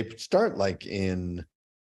start, but they start like in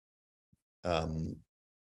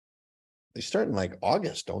they start in like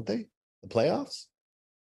August, don't they? The playoffs?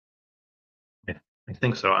 I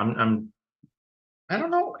think so. I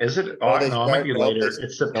don't know. Is it? Oh, they No, it might start. be No, later.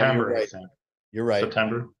 It's September, you're I right. think. You're right.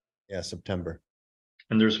 September. Yeah, September.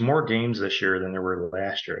 And there's more games this year than there were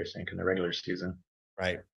last year, I think, in the regular season.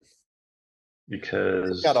 Right.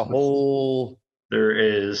 Because got a whole. There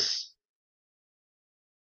is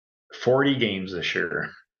 40 games this year.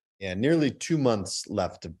 Yeah, nearly 2 months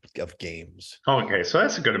left of games. Okay, so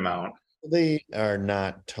that's a good amount. They are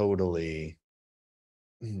not totally.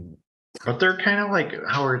 But they're kind of like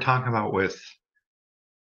how we were talking about with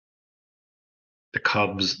the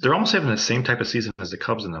Cubs. They're almost having the same type of season as the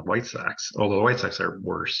Cubs and the White Sox, although the White Sox are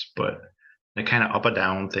worse, but they kind of up and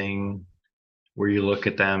down thing where you look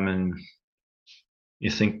at them and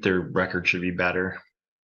you think their record should be better.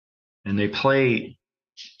 And they play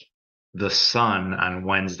the Sun on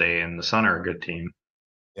Wednesday, and the Sun are a good team.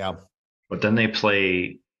 Yeah. But then they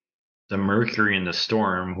play the Mercury and the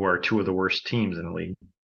Storm, who are two of the worst teams in the league.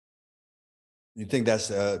 You think that's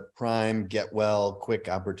a prime get well quick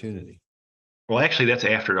opportunity? Well, actually, that's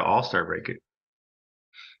after the All-Star break.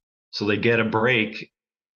 So they get a break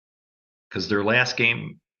because their last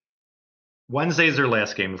game, Wednesday's their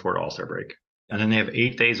last game before the All-Star break. And then they have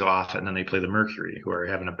 8 days off, and then they play the Mercury, who are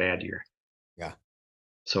having a bad year. Yeah.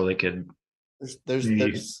 So they could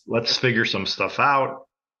let's figure some stuff out.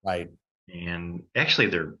 Right. And actually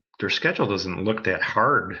their schedule doesn't look that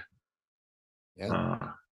hard. Yeah.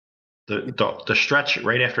 The stretch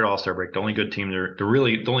right after All-Star break, the only real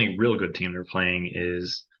good team they're playing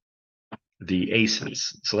is the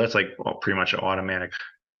Aces. So that's like pretty much an automatic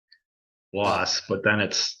loss. But then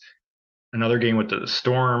it's another game with the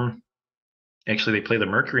Storm. Actually, they play the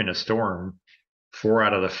Mercury and the Storm. 4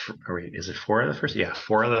 out of the is it 4 out of the first? Yeah,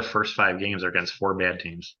 4 out of the first 5 games are against 4 bad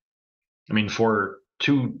teams. I mean,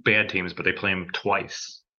 2 bad teams, but they play them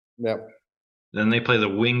twice. Yep. Then they play the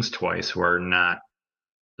Wings twice, who are not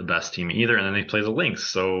the best team either, and then they play the Lynx,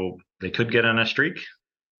 so they could get on a streak.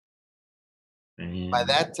 And by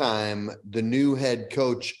that time, the new head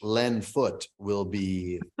coach Len Foote will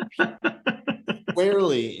be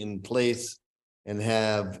squarely in place and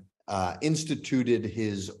have instituted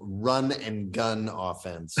his run and gun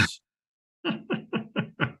offense.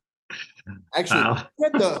 Actually,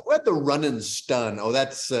 what the run and stun? Oh,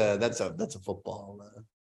 that's a football.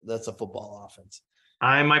 That's a football offense.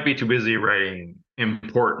 I might be too busy writing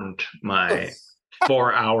important my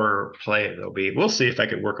 4-hour play. There'll be. We'll see if I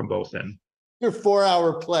could work them both in. Your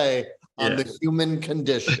 4-hour play on the human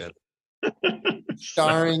condition,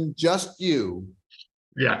 starring just you.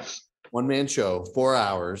 Yes. One-man show, 4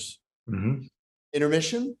 hours. Mm-hmm.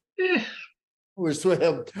 Intermission? We're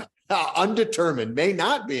undetermined. May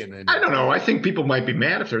not be an intermission. I don't know. I think people might be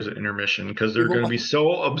mad if there's an intermission because they're going to be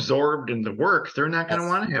so absorbed in the work, they're not going to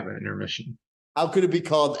want to have an intermission. How could it be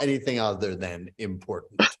called anything other than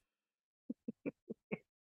important?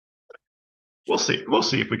 We'll see. We'll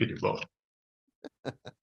see if we could do both.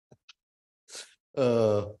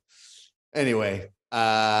 Anyway,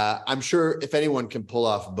 I'm sure if anyone can pull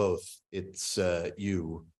off both, it's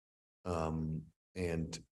you.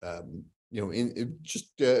 It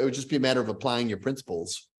would just be a matter of applying your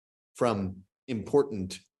principles from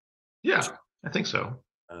important. Yeah, I think so.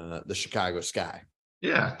 The Chicago Sky.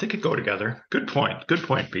 Yeah, they could go together. Good point. Good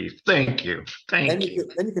point, Beef. Thank you. Thank you.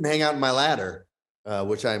 Then you can hang out in my ladder,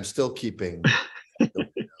 which I'm still keeping.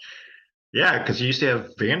 Yeah, because you used to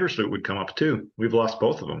have Vandersloot would come up too. We've lost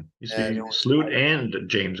both of them. Used to be Sloot and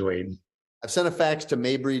James Wade. I've sent a fax to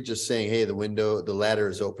Mabry just saying, hey, the ladder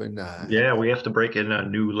is open. Yeah, we have to break in a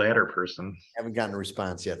new ladder person. Haven't gotten a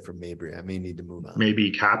response yet from Mabry. I may need to move on. Maybe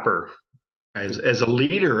Copper. As a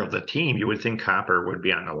leader of the team, you would think Copper would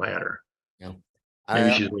be on the ladder. Yeah.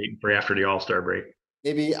 Maybe she's waiting for after the All-Star break.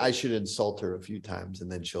 Maybe I should insult her a few times and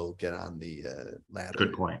then she'll get on the ladder.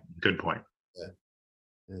 Good point. Good point.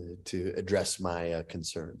 To address my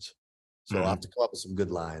concerns. So I'll have to come up with some good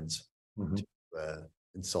lines to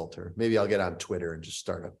insult her. Maybe I'll get on Twitter and just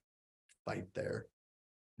start a fight there.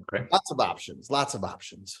 Okay. Lots of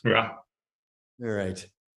options. Yeah. All right.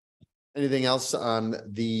 Anything else on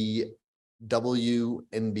the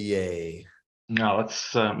WNBA? Now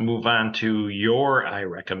let's move on to your I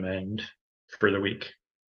recommend for the week.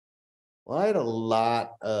 Well, I had a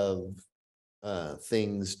lot of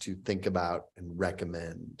things to think about and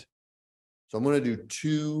recommend. So I'm going to do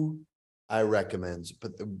two I recommends,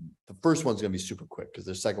 but the first one's going to be super quick because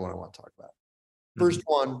the second one I want to talk about. First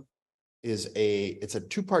one is it's a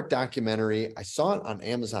two-part documentary. I saw it on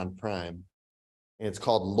Amazon Prime, and it's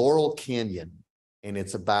called Laurel Canyon, and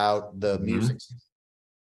it's about the music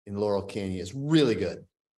in Laurel Canyon. It's really good.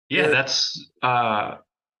 Yeah, that's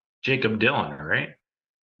Jacob Dylan, right?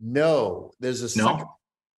 No, there's a second.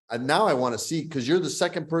 No? Now I want to see, because you're the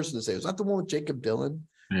second person to say, is that the one with Jacob Dylan?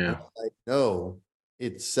 Yeah. Like, no,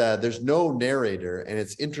 it's there's no narrator, and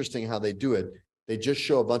it's interesting how they do it. They just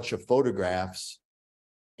show a bunch of photographs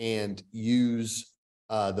and use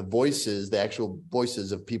the voices, the actual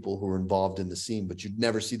voices of people who are involved in the scene, but you'd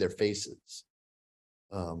never see their faces.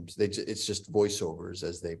 So it's just voiceovers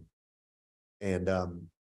as they, and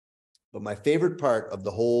but my favorite part of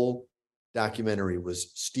the whole documentary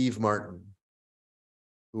was Steve Martin,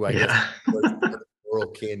 who I guess was part of the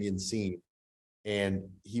Laurel Canyon scene. And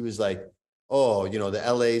he was like, oh, the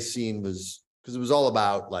LA scene was, because it was all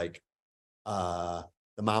about like the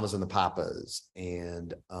Mamas and the Papas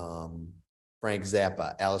and Frank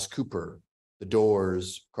Zappa, Alice Cooper, The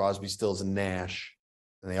Doors, Crosby, Stills and Nash,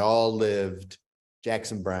 and they all lived,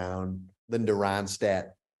 Jackson Browne, Linda Ronstadt,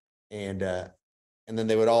 and then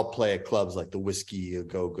they would all play at clubs like the Whiskey A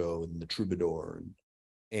Go Go and the Troubadour,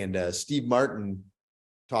 and Steve Martin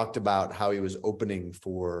talked about how he was opening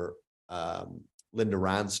for Linda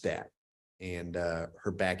Ronstadt and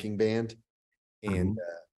her backing band, and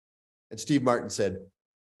Steve Martin said,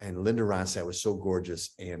 and Linda Ronstadt was so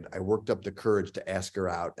gorgeous, and I worked up the courage to ask her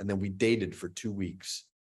out, and then we dated for 2 weeks.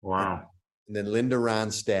 Wow. And then Linda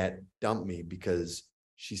Ronstadt dumped me because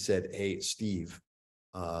she said, hey, Steve,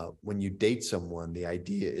 when you date someone, the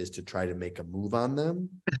idea is to try to make a move on them,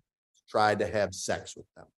 try to have sex with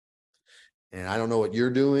them. And I don't know what you're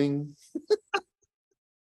doing.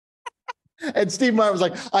 And Steve Martin was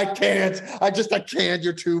like, I can't. I can't.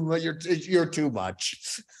 You're too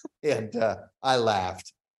much. And I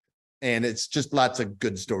laughed. And it's just lots of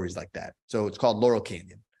good stories like that. So it's called Laurel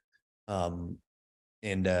Canyon.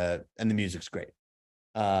 And the music's great.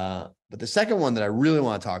 But the second one that I really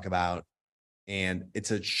want to talk about, and it's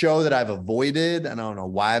a show that I've avoided. And I don't know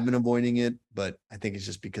why I've been avoiding it, but I think it's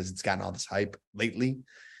just because it's gotten all this hype lately.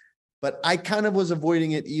 But I kind of was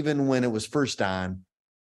avoiding it even when it was first on.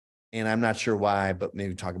 And I'm not sure why, but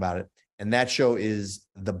maybe talk about it. And that show is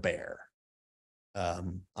The Bear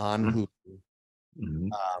on Hulu.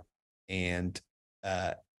 And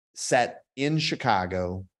set in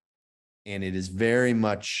Chicago. And it is very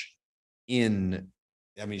much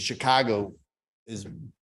Chicago is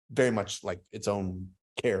very much like its own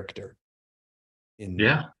character in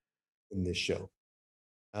this show.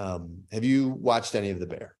 Have you watched any of The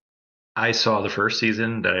Bear? I saw the first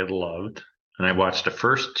season that I loved, and I watched the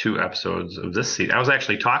first 2 episodes of this season. I was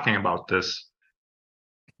actually talking about this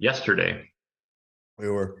yesterday. We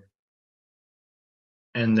were.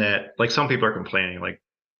 And that, like, some people are complaining, like,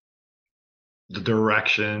 the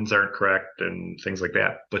directions aren't correct and things like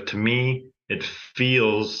that. But to me, it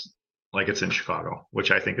feels like it's in Chicago,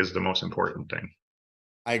 which I think is the most important thing.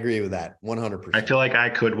 I agree with that 100%. I feel like I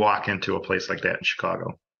could walk into a place like that in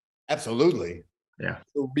Chicago. Absolutely. Yeah.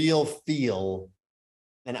 The real feel.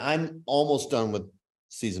 And I'm almost done with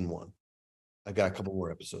season 1. I've got a couple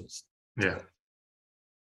more episodes. Yeah.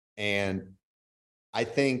 And I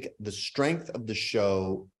think the strength of the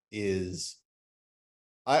show is,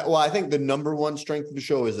 I think the number one strength of the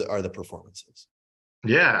show are the performances.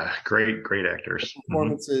 Yeah, great actors. The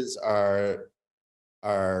performances are,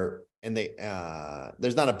 and they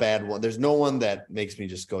there's not a bad one. There's no one that makes me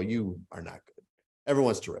just go, you are not good.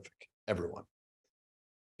 Everyone's terrific. Everyone.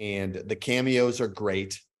 And the cameos are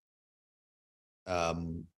great.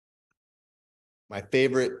 My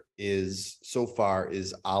favorite so far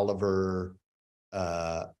is Oliver.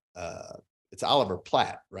 It's Oliver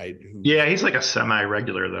Platt, right? Yeah, he's like a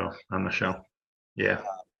semi-regular though on the show. Yeah.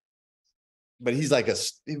 But he's like a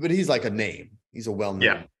name. He's a well-known.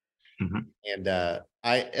 Yeah. And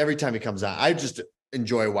every time he comes on, I just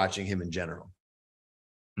enjoy watching him in general.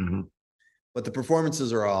 But the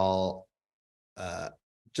performances are all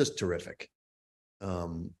just terrific.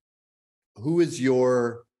 Who is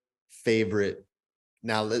your favorite?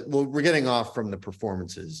 Now, we're getting off from the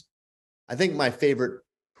performances. I think my favorite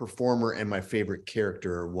performer and my favorite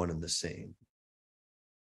character are one and the same.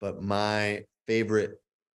 But my favorite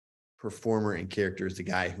performer and character is the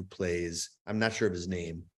guy who plays, I'm not sure of his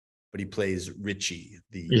name, but he plays Richie.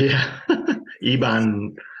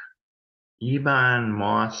 Iban Ebon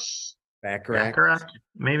Moss Baccarat. Baccarat,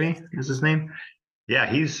 maybe Yes. is his name. Yeah,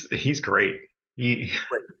 he's great. He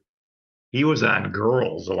Great. he was on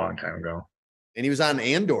Girls a long time ago. And he was on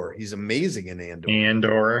Andor. He's amazing in Andor.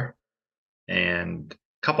 Andor and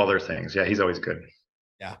a couple other things. Yeah, he's always good.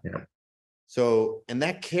 Yeah. Yeah. So, and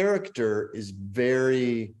that character is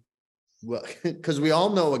very well, because we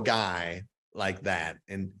all know a guy like that.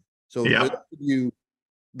 And so for those Yeah. of you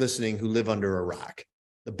listening who live under a rock,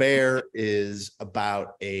 The Bear is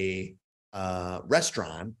about a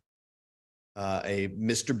restaurant, a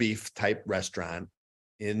Mr. Beef type restaurant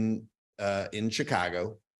in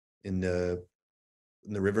Chicago, in the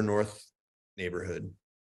River North neighborhood,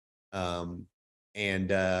 um, and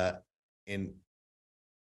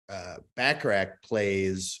Bacharach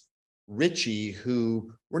plays Richie,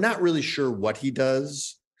 who we're not really sure what he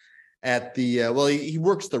does at the well, he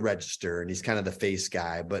works the register and he's kind of the face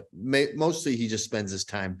guy, but mostly he just spends his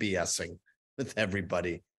time BSing with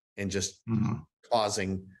everybody and just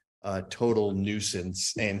causing a total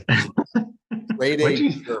nuisance. And Wait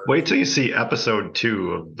till you see episode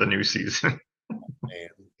 2 of the new season. Man,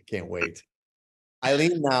 I can't wait.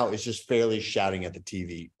 Eileen now is just fairly shouting at the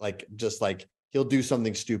TV, like he'll do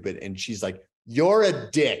something stupid, and she's like, "You're a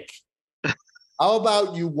dick. How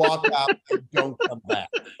about you walk out and don't come back?"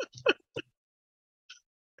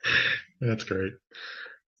 That's great.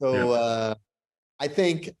 So I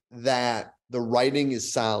think that the writing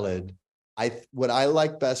is solid. What I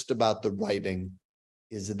like best about the writing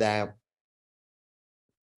is that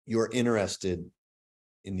you're interested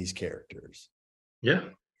in these characters. Yeah,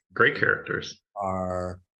 great characters.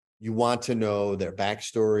 You want to know their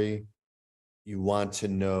backstory. You want to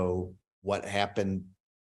know what happened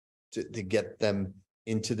to get them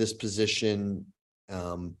into this position.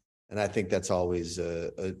 And I think that's always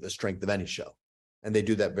a strength of any show. And they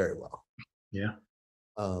do that very well. Yeah.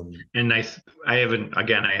 And I've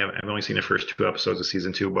only seen the first 2 episodes of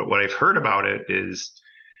season 2, but what I've heard about it is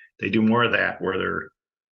they do more of that where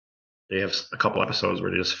they have a couple episodes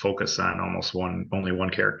where they just focus on only one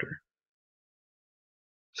character.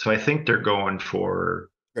 So I think they're going for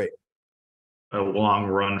Great. a long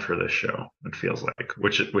run for this show. It feels like,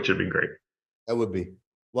 which would be great. That would be.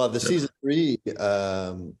 Well, the season 3,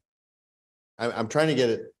 I'm trying to get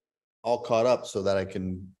it all caught up so that I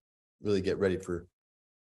can really get ready for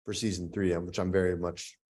season 3, which I'm very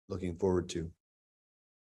much looking forward to.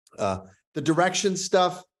 The direction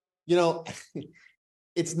stuff,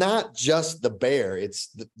 it's not just The Bear.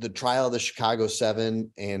 It's the trial of the Chicago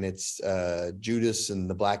 7, and it's Judas and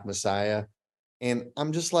the Black Messiah. And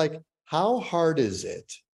I'm just like, how hard is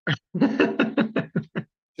it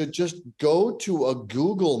to just go to a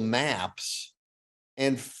Google Maps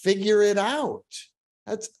and figure it out?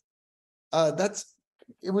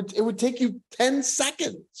 It would take you 10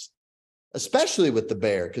 seconds, especially with The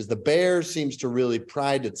Bear, because The Bear seems to really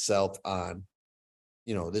pride itself on,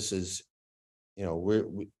 this is,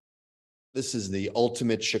 this is the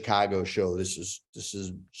ultimate Chicago show. This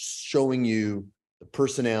is showing you the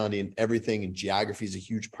personality and everything, and geography is a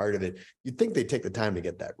huge part of it. You'd think they'd take the time to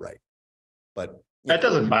get that right, but that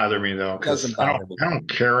doesn't bother me though, because I don't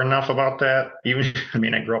care enough about that. Even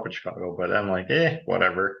I grew up in Chicago, but I'm like,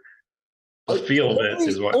 whatever. The feel of it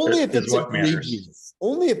is what matters.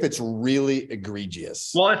 Only if it's really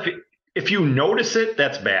egregious. Well, if you notice it,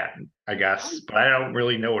 that's bad, I guess. But I don't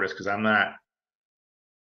really notice because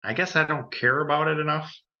I guess I don't care about it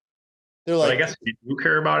enough. They're like, but I guess if you do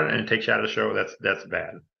care about it and it takes you out of the show, that's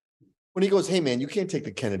bad. When he goes, "Hey man, you can't take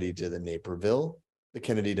the Kennedy to Naperville. He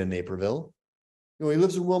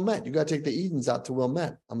lives in Wilmette. You got to take the Edens out to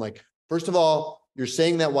Wilmette." I'm like, first of all, you're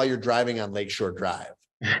saying that while you're driving on Lakeshore Drive.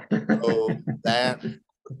 So that.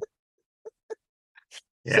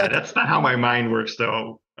 Yeah, that's not how my mind works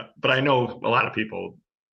though. But I know a lot of people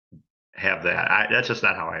have that. That's just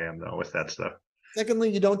not how I am though with that stuff.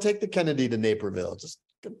 Secondly, you don't take the Kennedy to Naperville. Just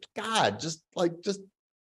take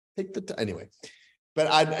the anyway.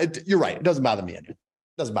 But you're right. It doesn't bother me either.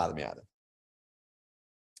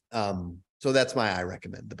 So that's why I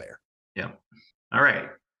recommend The Bear. Yeah. All right.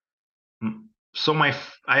 So I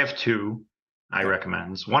have 2 I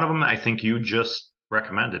recommends. One of them I think you just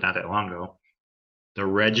recommended not that long ago. The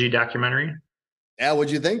Reggie documentary. Yeah,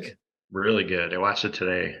 what'd you think? Really good. I watched it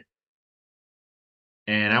today.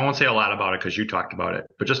 And I won't say a lot about it because you talked about it,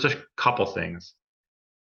 but just a couple things.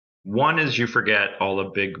 One is you forget all the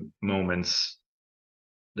big moments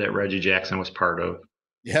that Reggie Jackson was part of.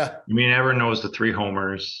 Yeah. Everyone knows the 3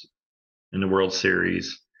 homers in the World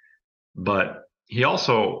Series, but he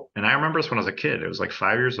also, and I remember this when I was a kid, it was like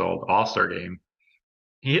 5 years old, All-Star game.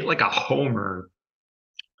 He hit like a homer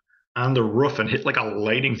on the roof and hit like a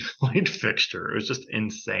light fixture. It was just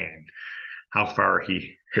insane how far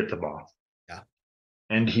he hit the ball. Yeah.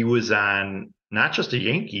 And he was on not just the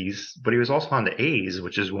Yankees, but he was also on the A's,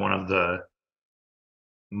 which is one of the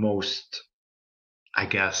most, I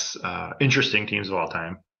guess, interesting teams of all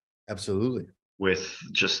time. Absolutely. With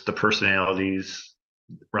just the personalities,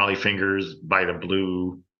 Raleigh Fingers, by the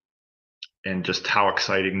Blue, and just how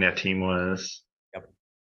exciting that team was. Yep.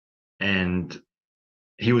 And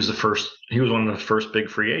he was one of the first big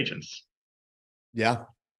free agents. Yeah.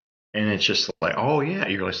 And it's just like, oh yeah,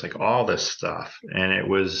 you're just like all this stuff. And it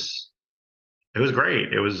was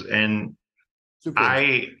great. And Super.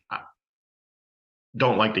 I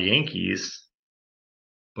don't like the Yankees,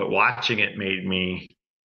 but watching it made me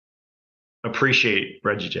appreciate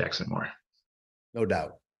Reggie Jackson more. No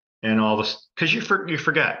doubt. And all this, because you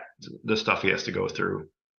forget the stuff he has to go through.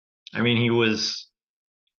 I mean,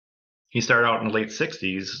 he started out in the late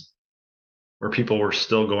 '60s, where people were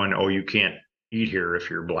still going, "Oh, you can't eat here if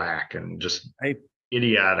you're black," and just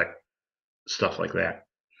idiotic stuff like that.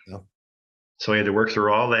 Yeah. So he had to work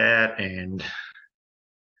through all that, and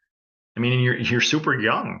I mean, you're super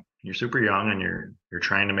young. You're super young, and you're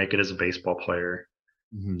trying to make it as a baseball player.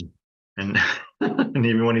 Mm-hmm. And and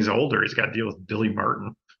even when he's older, he's got to deal with Billy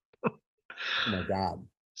Martin. Oh my God.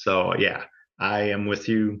 So yeah, I am with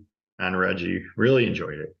you on Reggie. Really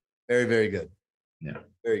enjoyed it. Very, very good. Yeah.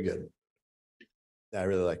 Very good. Yeah, I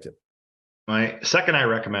really liked it. My second I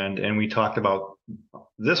recommend, and we talked about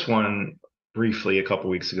this one briefly a couple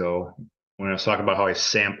weeks ago when I was talking about how I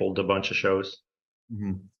sampled a bunch of shows.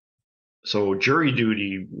 Mm-hmm. So Jury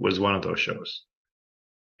Duty was one of those shows.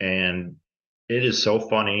 And it is so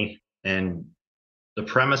funny. And the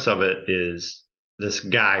premise of it is this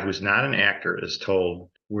guy who's not an actor is told,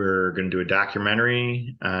 we're going to do a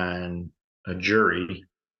documentary on a jury.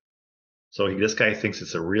 So this guy thinks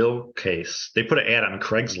it's a real case. They put an ad on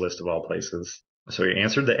Craigslist of all places. So he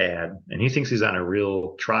answered the ad and he thinks he's on a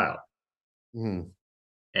real trial. Mm-hmm.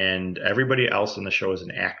 And everybody else in the show is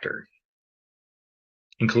an actor,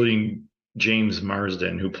 including James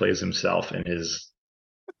Marsden, who plays himself and is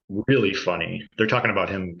really funny. They're talking about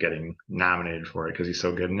him getting nominated for it because he's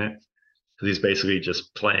so good in it. Because he's basically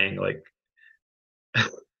just playing like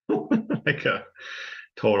like a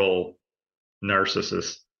total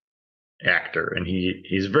narcissist actor, and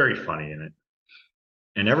he's very funny in it.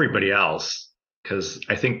 And everybody else, because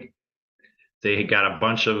I think they got a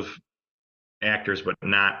bunch of actors, but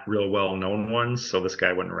not real well known ones, so this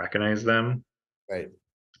guy wouldn't recognize them. Right.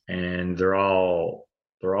 And they're all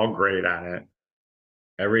great on it.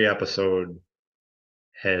 Every episode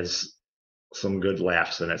has some good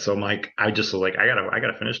laughs in it. So Mike, I just was like, I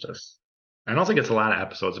gotta finish this. I don't think it's a lot of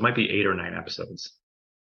episodes. It might be 8 or 9 episodes.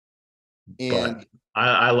 And But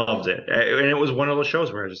I loved it. And it was one of those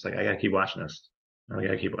shows where I was just like, I gotta keep watching this. I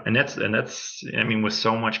gotta keep, and that's I mean, with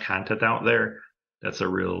so much content out there, that's a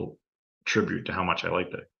real tribute to how much I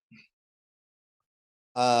liked it.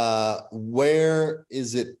 where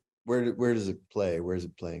is it? Where does it play? Where is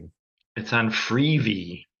it playing? It's on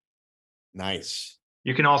Freevee. Nice.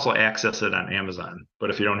 You can also access it on Amazon, but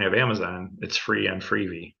if you don't have Amazon, it's free on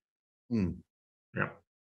Freevee. Yeah.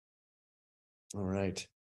 All right.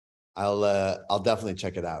 I'll definitely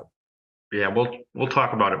check it out. Yeah, we'll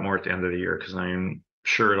talk about it more at the end of the year because I'm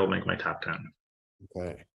sure it'll make my top 10.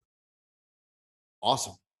 Okay.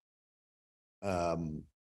 Awesome.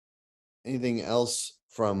 Anything else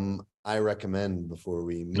from I recommend before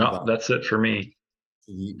we move on? That's it for me.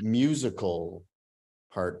 The musical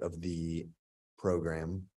part of the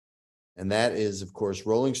program, and that is, of course,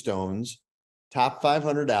 Rolling Stones top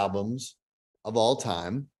 500 albums of all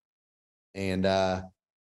time. And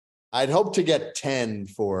I'd hope to get 10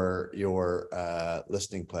 for your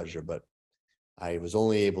listening pleasure, but I was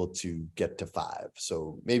only able to get to 5.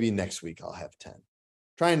 So maybe next week I'll have 10.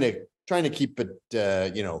 Trying to keep it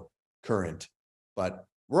current, but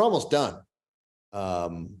we're almost done.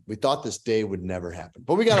 We thought this day would never happen,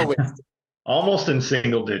 but we gotta wait. Almost in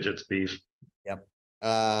single digits, Beef. Yep.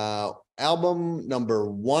 Album number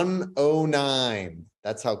 109.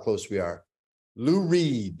 That's how close we are. Lou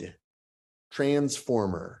Reed,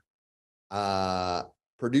 Transformer.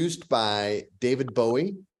 Produced by David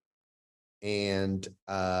Bowie and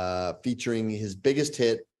featuring his biggest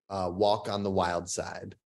hit, Walk on the Wild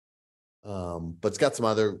Side. But it's got some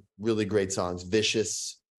other really great songs.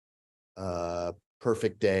 Vicious,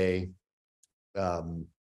 Perfect Day.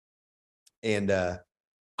 And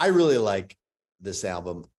I really like this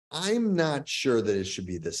album. I'm not sure that it should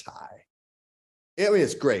be this high. I mean,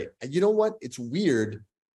 it's great. And you know what? It's weird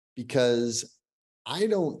because I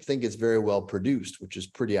don't think it's very well produced, which is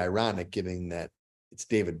pretty ironic given that it's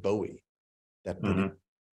David Bowie that produced.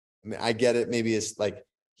 I mean, I get it. Maybe it's like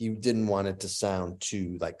he didn't want it to sound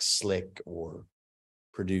too like slick or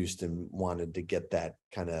produced and wanted to get that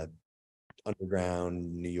kind of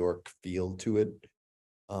underground New York feel to it.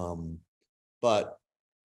 But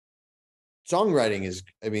songwriting is,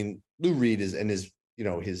 I mean, Lou Reed is, and his,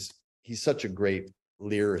 he's such a great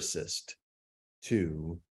lyricist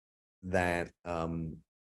too, that, that,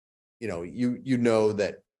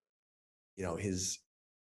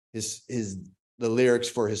 the lyrics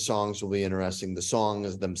for his songs will be interesting. The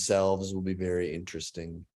songs themselves will be very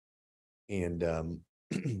interesting. And,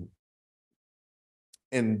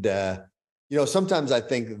 sometimes I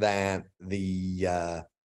think that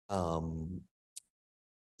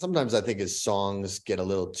sometimes I think his songs get a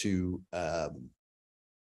little too,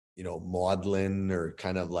 maudlin or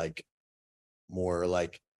kind of like more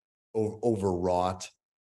like overwrought.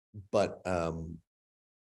 But I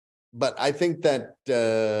think that,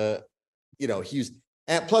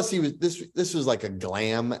 and plus he was, this was like a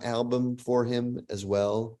glam album for him as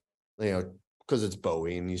well, because it's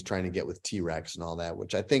Bowie and he's trying to get with T-Rex and all that,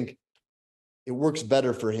 which I think it works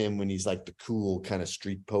better for him when he's like the cool kind of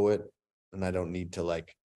street poet, and I don't need to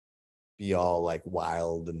like be all like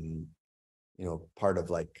wild and, part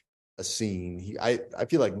of like a scene. I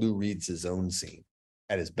feel like Lou Reed's his own scene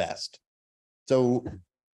at his best. So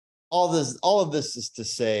all of this is to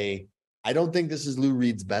say, I don't think this is Lou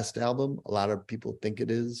Reed's best album. A lot of people think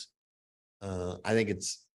it is. I think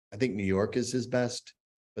New York is his best,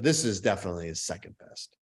 but this is definitely his second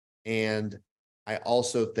best. And I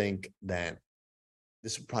also think that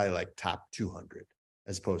this would probably like top 200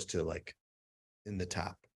 as opposed to like in the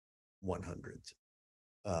top 100s.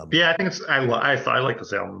 Yeah, I think I like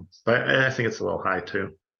this album, but I think it's a little high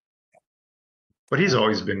too. But he's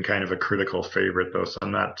always been kind of a critical favorite, though, so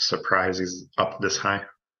I'm not surprised he's up this high.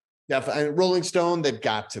 Definitely, Rolling Stone, they've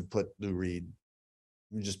got to put Lou Reed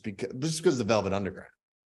just because of the Velvet Underground.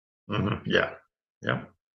 Yeah.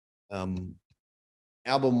 Album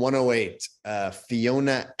 108,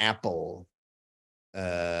 Fiona Apple,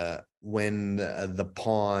 when the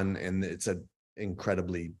Pawn, and it's an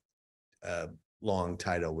incredibly long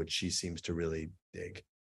title, which she seems to really dig.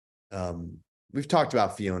 We've talked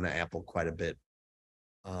about Fiona Apple quite a bit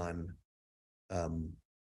on the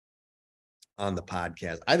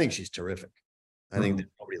podcast. I think she's terrific. I think there's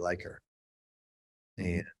nobody like her.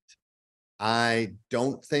 And I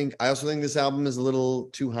also think this album is a little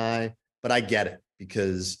too high, but I get it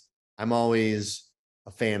because I'm always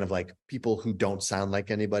a fan of like people who don't sound like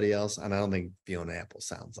anybody else. And I don't think Fiona Apple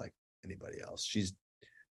sounds like anybody else. She's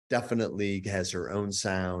definitely has her own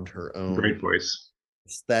sound, her own great voice,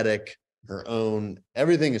 aesthetic, her own,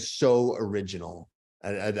 everything is so original.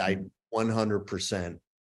 I 100%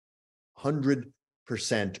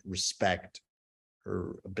 respect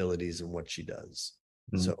her abilities and what she does.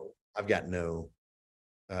 So I've got no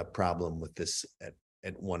problem with this at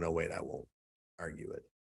 108. I won't argue it.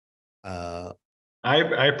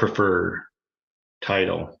 I prefer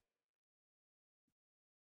Title.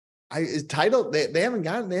 Title, they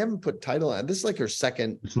haven't put Title on. This is like her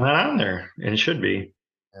second. It's not on there, and it should be.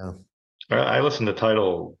 Yeah. I listen to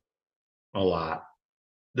Title a lot.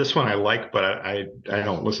 This one I like, but I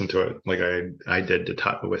don't listen to it like I did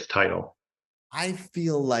with Title. I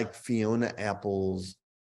feel like Fiona Apple's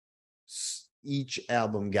each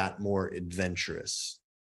album got more adventurous.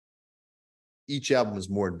 Each album was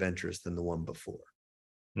more adventurous than the one before.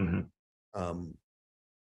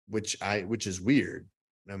 Which is weird.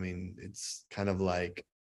 I mean, it's kind of like,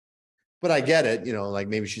 but I get it, like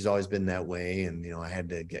maybe she's always been that way. And, I had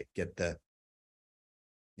to get the,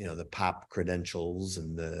 the pop credentials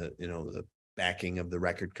and the backing of the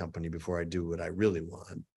record company before I do what I really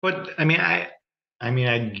want. But I mean,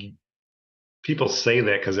 people say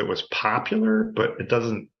that because it was popular, but it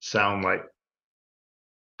doesn't sound like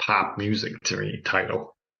pop music to me.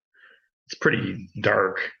 Title. It's pretty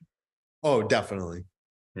dark. Oh, definitely.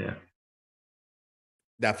 Yeah.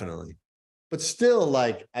 Definitely. But still,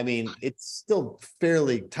 like, I mean, it's still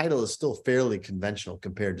Title is still fairly conventional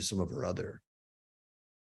compared to some of her other.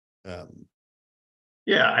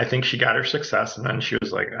 Yeah, I think she got her success and then she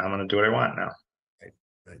was like, I'm going to do what I want now.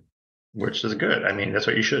 Right. Which is good. I mean, that's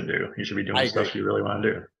what you should do. You should be doing stuff you really want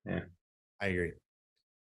to do. Yeah. I agree.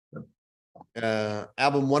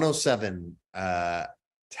 Album 107,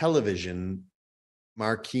 Television,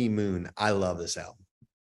 Marquee Moon. I love this album.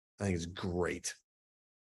 I think it's great.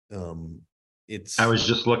 I was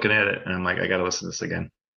just looking at it and I'm like, I got to listen to this again.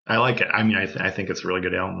 I like it. I mean, I think it's a really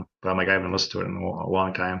good album, but I'm like, I haven't listened to it in a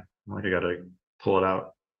long time. I'm like, I got to pull it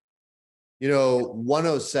out.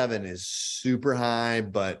 107 is super high,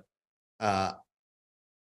 but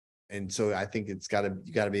and so I think you got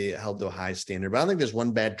to be held to a high standard. But I don't think there's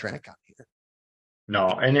one bad track on here. No,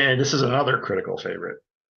 and this is another critical favorite.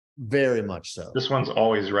 Very much so. This one's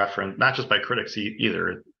always referenced, not just by critics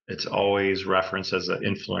either. It's always referenced as an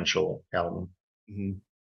influential album. Mm-hmm.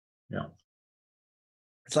 Yeah,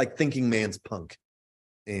 it's like Thinking Man's Punk,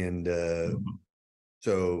 and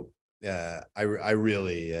so I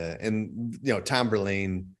really and Tom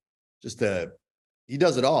Verlaine, just he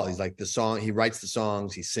does it all. He's like he writes the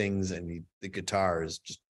songs, he sings, and the guitar is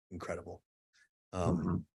just incredible.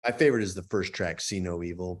 My favorite is the first track, See No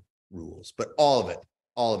Evil, rules, but all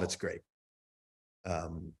of it's great.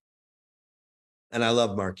 And I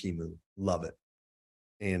love Marquee Moon, love it.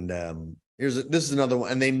 And this is another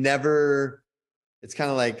one, and it's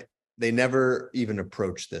kind of like they never even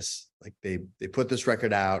approached this. Like they put this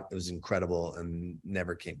record out, it was incredible, and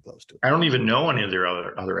never came close to it. I don't even know any of their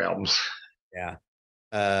other albums. Yeah.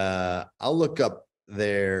 I'll look up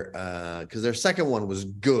their because their second one was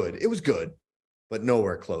good. It was good, but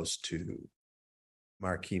nowhere close to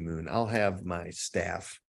Marquee Moon. I'll have my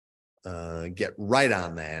staff get right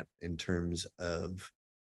on that in terms of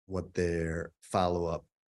what their follow-up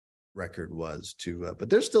record was to but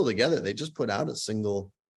they're still together. They just put out a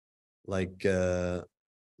single like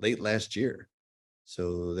late last year,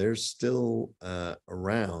 so they're still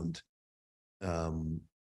around. And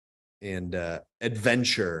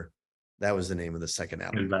Adventure, that was the name of the second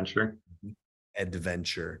album. Adventure,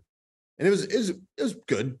 and it was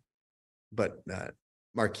good, but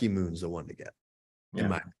Marquee Moon's the one to get in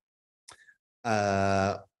my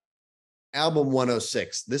album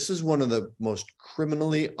 106. This is one of the most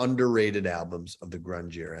criminally underrated albums of the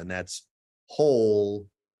grunge era, and that's Hole,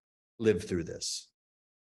 Live Through This.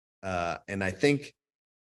 And I think,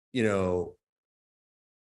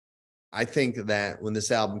 I think that when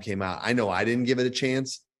this album came out, I know I didn't give it a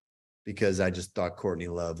chance because I just thought Courtney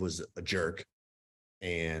Love was a jerk.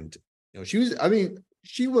 And, she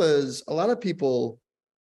was, a lot of people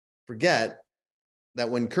forget that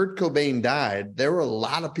when Kurt Cobain died, there were a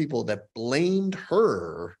lot of people that blamed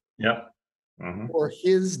her for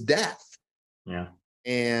his death. Yeah.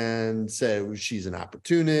 And said she's an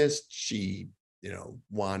opportunist. She, she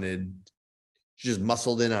just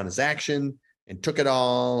muscled in on his action and took it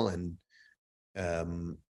all and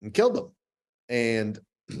killed him. And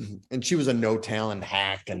she was a no talent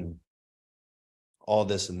hack and all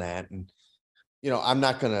this and that. And, I'm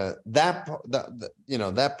not gonna that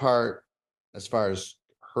part, as far as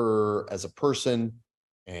her as a person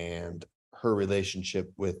and her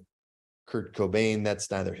relationship with Kurt Cobain,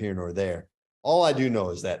 that's neither here nor there. All I do know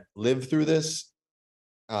is that Live Through This,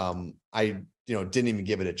 I didn't even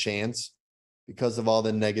give it a chance because of all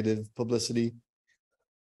the negative publicity.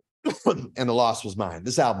 And the loss was mine.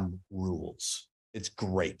 This album rules. It's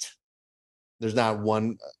great. There's not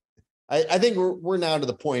one. I think we're now to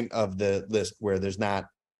the point of the list where there's not.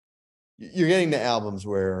 You're getting to albums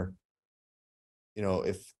where,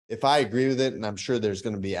 if I agree with it, and I'm sure there's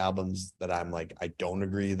going to be albums that I'm like, I don't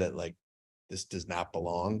agree that like this does not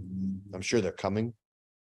belong. I'm sure they're coming.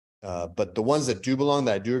 But the ones that do belong,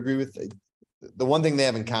 that I do agree with, the one thing they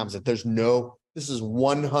have in common is that this is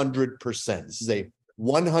 100%. This is a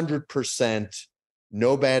 100%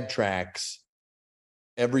 no bad tracks.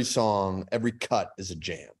 Every song, every cut is a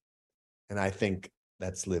jam. And I think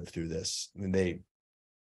that's Live Through This. I mean,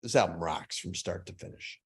 this album rocks from start to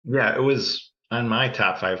finish. Yeah, it was on my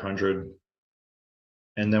top 500.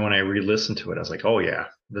 And then when I re-listened to it, I was like, oh yeah,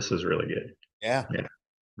 this is really good. Yeah.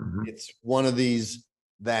 It's one of these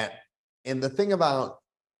that, and the thing about,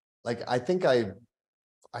 like, I think I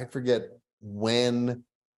forget when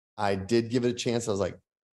I did give it a chance. I was like,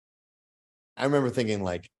 I remember thinking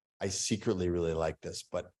like, I secretly really like this,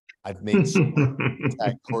 but I've made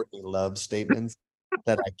Courtney Love statements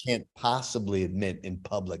that I can't possibly admit in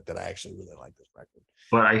public that I actually really like this record.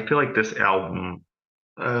 But I feel like this album,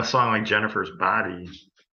 a song like Jennifer's Body,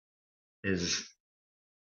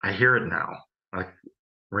 I hear it now, like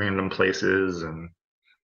random places and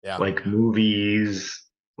like movies,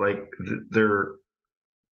 like they're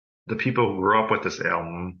the people who grew up with this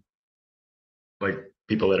album, like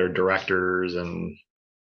people that are directors and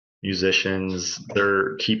musicians,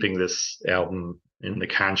 they're keeping this album in the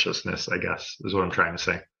consciousness, I guess, is what I'm trying to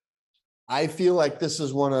say. I feel like this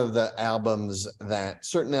is one of the albums that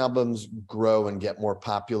certain albums grow and get more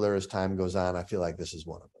popular as time goes on. I feel like this is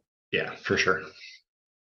one of them. Yeah, for sure.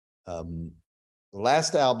 The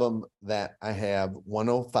last album that I have,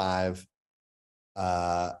 105,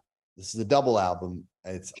 this is a double album.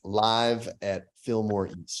 It's Live at Fillmore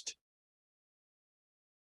East.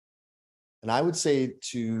 And I would say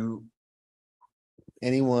to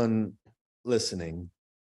anyone listening,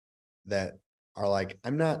 that are like,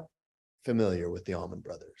 I'm not familiar with the Allman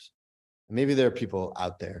Brothers. Maybe there are people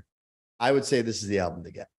out there. I would say this is the album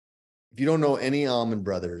to get. If you don't know any Allman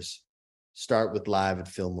Brothers, start with Live at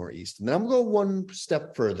Fillmore East. And then I'm going to go one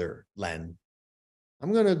step further, Len.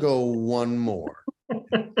 I'm going to go one more.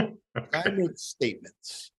 Okay. I make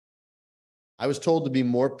statements. I was told to be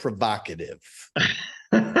more provocative.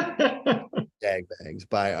 Jagbags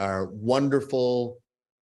by our wonderful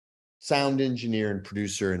sound engineer and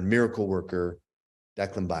producer and miracle worker,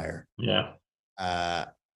 Declan Beyer. Yeah.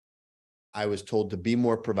 I was told to be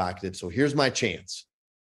more provocative. So here's my chance.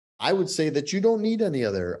 I would say that you don't need any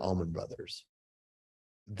other Allman Brothers.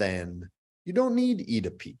 Then you don't need Eat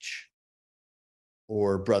a Peach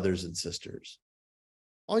or Brothers and Sisters.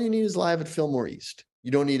 All you need is Live at Fillmore East.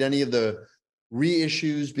 You don't need any of the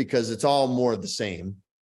reissues because it's all more of the same.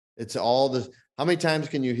 It's all the, how many times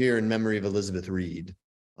can you hear In Memory of Elizabeth Reed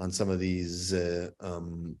on some of these,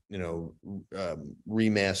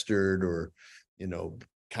 remastered or,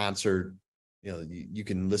 concert, you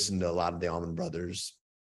can listen to a lot of the Allman Brothers,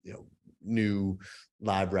 new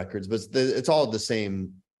live records, but it's all the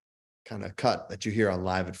same kind of cut that you hear on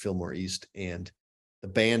Live at Fillmore East. And the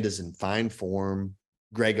band is in fine form.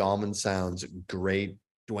 Greg Allman sounds great.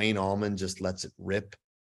 Dwayne Allman just lets it rip.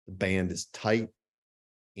 The band is tight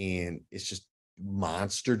and it's just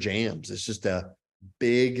monster jams. It's just a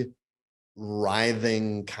big,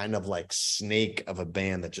 writhing kind of like snake of a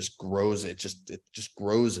band that just grows. It just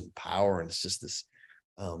grows in power. And it's just this,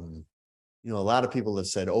 a lot of people have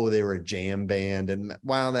said, oh, they were a jam band. And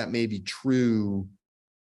while that may be true,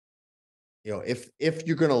 if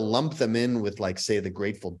you're going to lump them in with, like, say, the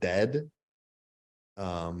Grateful Dead,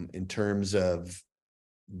 in terms of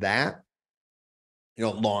that,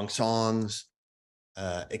 long songs,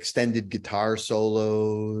 extended guitar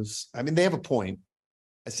solos. I mean, they have a point.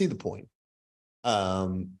 I see the point.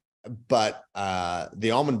 But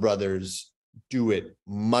the Allman Brothers do it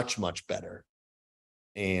much, much better.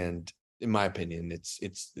 And in my opinion, it's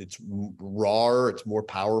raw, it's more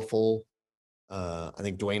powerful. I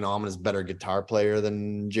think Dwayne Allman is a better guitar player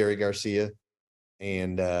than Jerry Garcia.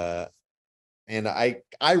 And I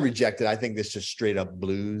reject it. I think this is straight up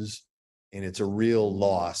blues. And it's a real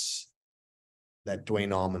loss that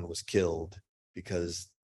Dwayne Allman was killed because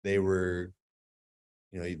they were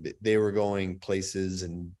going places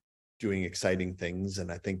and doing exciting things. And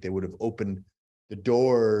I think they would have opened the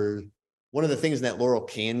door. One of the things in that Laurel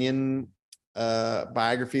Canyon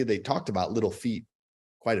biography, they talked about Little Feat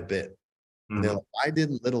quite a bit. And they're like, why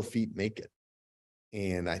didn't Little Feat make it?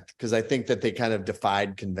 And because I think that they kind of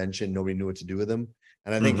defied convention. Nobody knew what to do with them.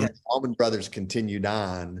 And I think as Allman Brothers continued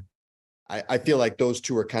on, I feel like those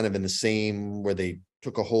two are kind of in the same, where they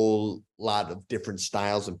took a whole lot of different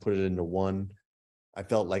styles and put it into one. I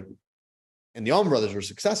felt like, and the Allman Brothers were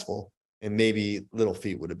successful, and maybe Little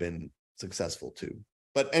Feat would have been successful too.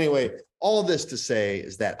 But anyway, all of this to say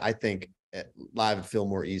is that I think Live at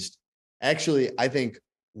Fillmore East, actually, I think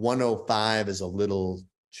 105 is a little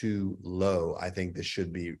too low. I think this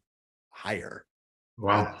should be higher.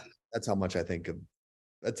 Wow. That's how much I think of,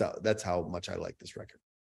 that's how much I like this record.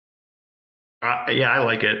 Yeah, I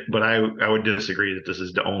like it, but I would disagree that this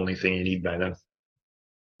is the only thing you need by them.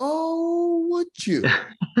 Oh, would you?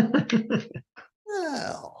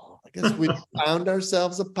 Well, I guess we found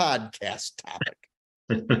ourselves a podcast topic.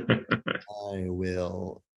 I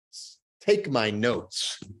will take my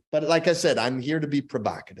notes, but like I said, I'm here to be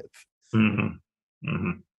provocative.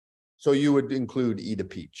 So you would include Eat a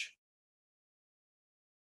Peach.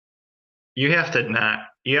 You have to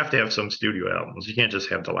have some studio albums. You can't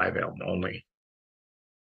just have the live album only.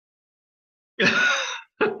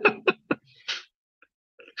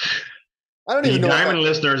 I don't even know. Diamond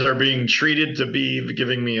listeners are being treated to be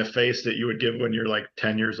giving me a face that you would give when you're like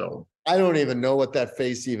 10 years old. I don't even know what that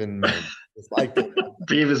face even meant. It's like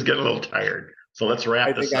Beave is getting a little tired. So let's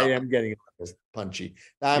wrap this up. I am getting punchy.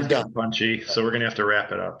 I'm done. Punchy. So we're going to have to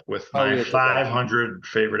wrap it up with my 500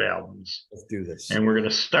 favorite albums. Let's do this. And we're going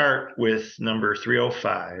to start with number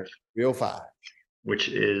 305. 305. Which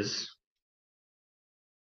is...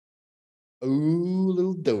 Ooh,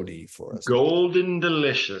 little Doty for us. Golden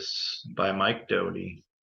Delicious by Mike Doty.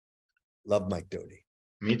 Love Mike Doty.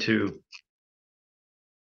 Me too.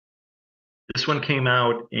 This one came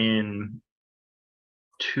out in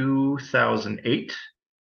 2008.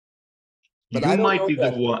 But you might be the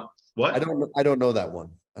one. What? I don't know that one.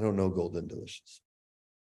 I don't know Golden Delicious.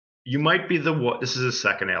 You might be the one. This is his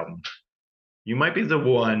second album. You might be the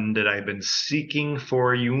one that I've been seeking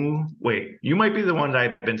for you. Wait, you might be the one that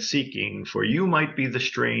I've been seeking for. You might be the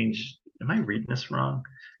strange. Am I reading this wrong?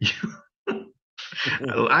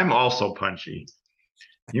 I'm also punchy.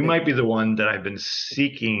 You might be the one that I've been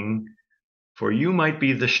seeking, for you might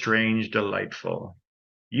be the strange, delightful.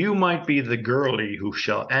 You might be the girlie who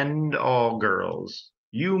shall end all girls.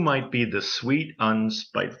 You might be the sweet,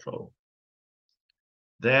 unspiteful.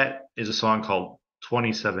 That is a song called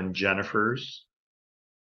 27 Jennifers,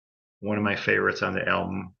 one of my favorites on the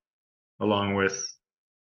album, along with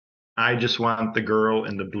I Just Want the Girl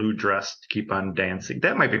in the Blue Dress to Keep on Dancing.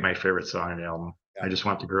 That might be my favorite song on the album. Yeah. I Just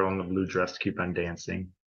Want the Girl in the Blue Dress to Keep on Dancing.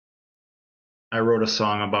 I wrote a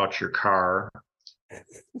song about your car.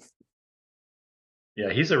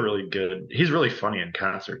 Yeah, he's really funny in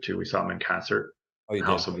concert too. We saw him in concert. Oh, you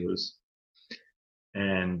House did? of Blues.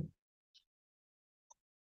 And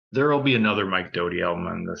there will be another Mike Doty album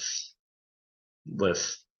on this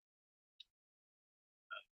list.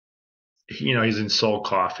 He's in Soul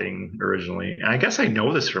Coughing originally. And I guess I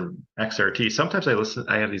know this from XRT. Sometimes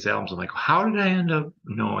I have these albums. I'm like, how did I end up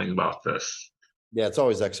knowing about this? Yeah, it's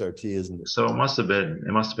always XRT, isn't it? So it must have been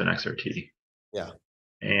XRT. Yeah.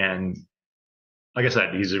 And like I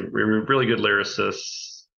said, he's a really good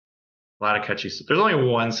lyricist. A lot of catchy stuff. There's only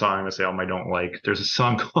one song on this album I don't like. There's a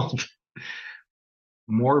song called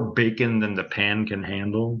More Bacon Than the Pan Can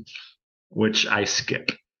Handle, which I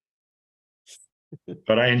skip.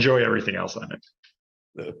 But I enjoy everything else on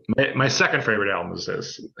it. My second favorite album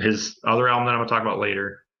is his other album that I'm going to talk about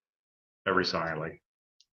later. Every song I like.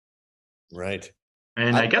 Right.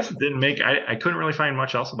 And I guess it didn't make, I couldn't really find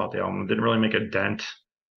much else about the album. It didn't really make a dent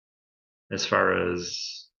as far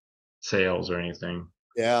as sales or anything.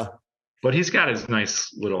 Yeah. But he's got his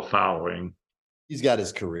nice little following. He's got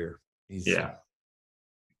his career. He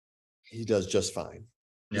does just fine,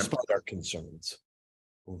 despite our concerns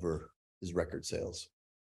over his record sales.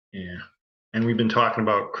 Yeah. And we've been talking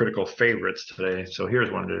about critical favorites today. So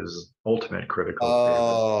here's one of his ultimate critical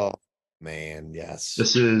favorites. Man, yes.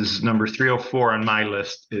 This is number 304 on my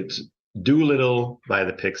list. It's Doolittle by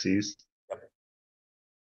the Pixies. Yep.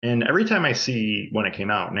 And every time I see when it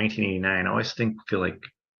came out, 1989, I always feel like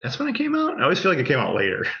that's when it came out. I always feel like it came out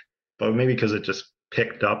later, but maybe because it just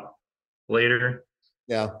picked up later.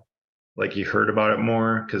 Yeah. Like you heard about it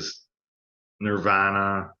more because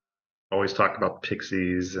Nirvana always talked about the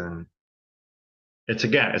Pixies, and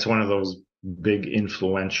it's one of those big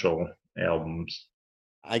influential albums.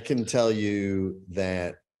 I can tell you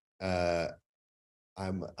that I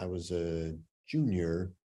was a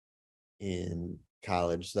junior in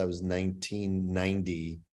college. So that was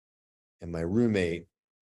 1990, and my roommate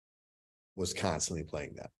was constantly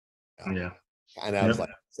playing that album. Yeah, and I was like,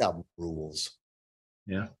 "This album rules."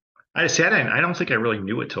 Yeah, I don't think I really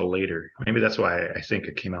knew it till later. Maybe that's why I think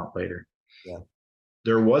it came out later. Yeah,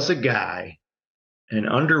 there was a guy, an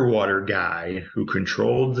underwater guy who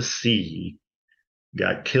controlled the sea.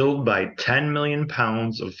 Got killed by 10 million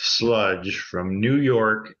pounds of sludge from New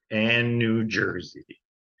York and New Jersey.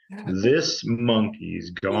 This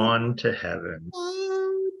monkey's gone to heaven.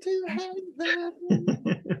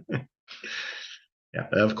 Yeah,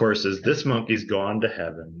 of course, is This Monkey's Gone to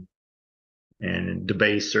Heaven. And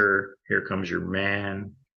Debaser, Here Comes Your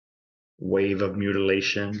Man, Wave of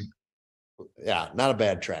Mutilation. Yeah, not a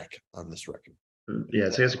bad track on this record. Yeah,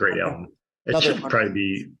 it's a great album.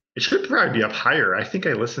 It should probably be up higher. I think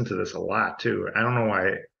I listened to this a lot too. I don't know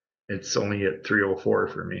why it's only at 304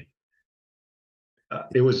 for me.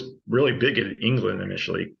 It was really big in England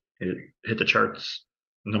initially. It hit the charts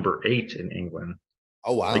number 8 in England.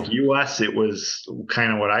 Oh wow! Like US, it was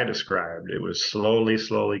kind of what I described. It was slowly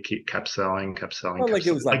kept selling. But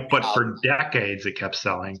for decades it kept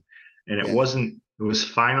selling, and it wasn't. It was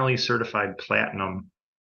finally certified platinum,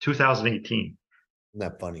 2018. Isn't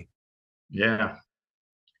that funny? Yeah.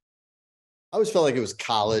 I always felt like it was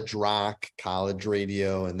college rock, college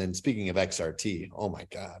radio, and then speaking of XRT, oh my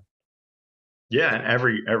God. Yeah, and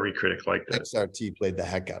every critic liked it. XRT played the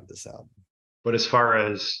heck out of this album. But as far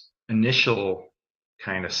as initial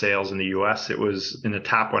kind of sales in the US, it was in the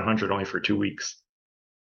top 100 only for 2 weeks.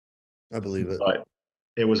 I believe it. But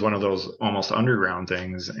it was one of those almost underground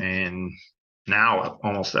things, and now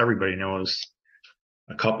almost everybody knows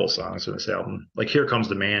a couple songs from this album. Like Here Comes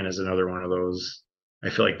the Man is another one of those. I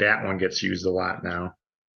feel like that one gets used a lot now.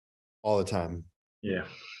 All the time. Yeah.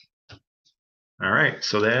 All right.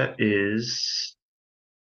 So that is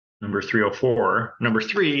number 304. Number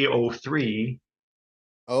 303.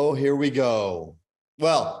 Oh, here we go.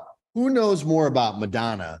 Well, who knows more about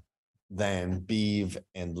Madonna than Beave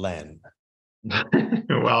and Len? Well, I'm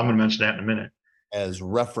going to mention that in a minute. As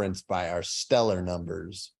referenced by our stellar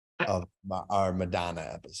numbers of our Madonna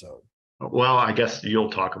episode. Well, I guess you'll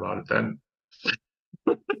talk about it then.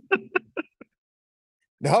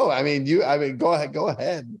 No, I mean, go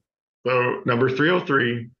ahead. So number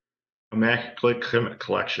 303, Immaculate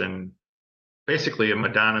Collection, basically a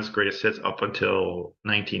Madonna's greatest hits up until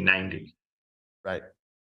 1990. Right.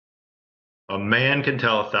 A man can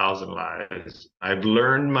tell 1,000 lies. I've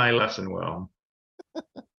learned my lesson well.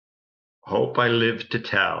 Hope I live to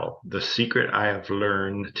tell the secret I have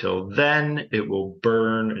learned. Till then, it will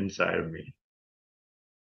burn inside of me.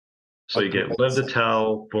 So A you get great live to song.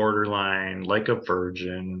 tell, borderline, like a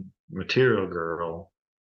virgin, material girl,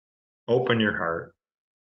 open your heart,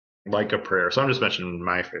 like a prayer. So I'm just mentioning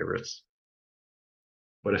my favorites.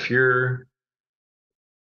 But if you're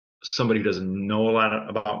somebody who doesn't know a lot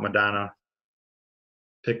about Madonna,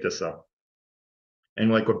 pick this up.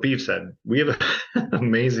 And like what Beef said, we have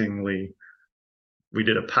amazingly, we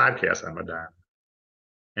did a podcast on Madonna,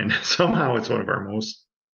 and somehow it's one of our most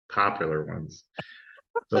popular ones.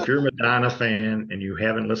 So if you're a Madonna fan and you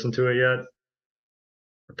haven't listened to it yet,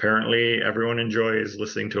 apparently everyone enjoys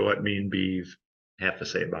listening to what me and Beef have to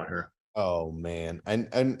say about her. Oh man.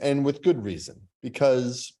 And with good reason,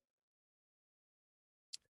 because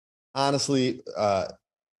honestly,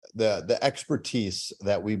 the expertise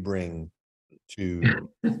that we bring to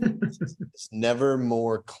is never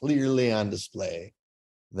more clearly on display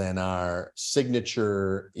than our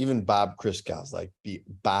signature, even Bob Christgau's like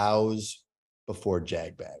bows before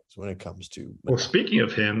Jagbags when it comes to Well, Madonna. speaking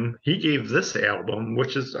of him, he gave this album,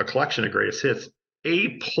 which is a collection of greatest hits,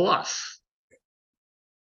 A plus.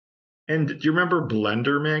 And do you remember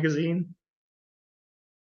Blender magazine?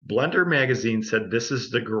 Blender magazine said this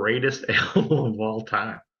is the greatest album of all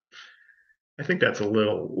time. I think that's a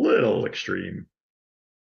little extreme.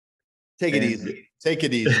 Take it easy. Take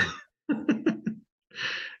it easy.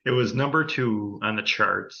 It was number 2 on the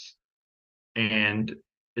charts, and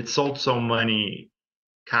it sold so many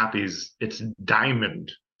copies. It's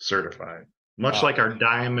diamond certified, much like our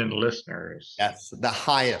diamond listeners. Yes, the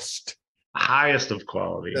highest. Highest of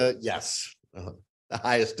quality. Yes, the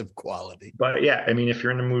highest of quality. But yeah, I mean, if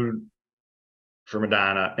you're in the mood for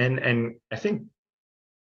Madonna, and I think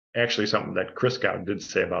actually something that Christgau did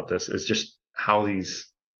say about this is just how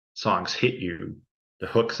these songs hit you, the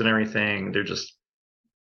hooks and everything. They're just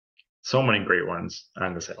so many great ones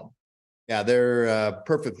on this album. Yeah, they're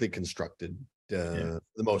perfectly constructed for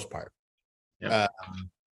the most part. Yeah.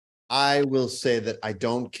 I will say that I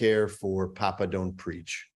don't care for Papa Don't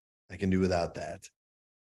Preach. I can do without that.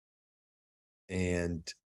 And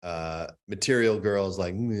Material Girl is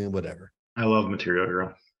like, whatever. I love Material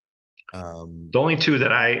Girl. The only two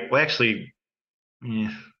that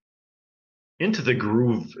Into the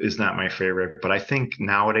Groove is not my favorite, but I think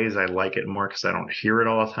nowadays I like it more because I don't hear it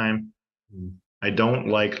all the time. I don't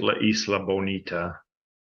like La Isla Bonita.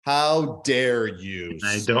 How dare you?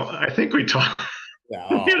 I think we talked. We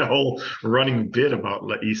had a whole running bit about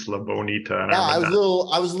La Isla Bonita. Yeah, I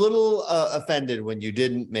was a little offended when you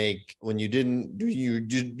did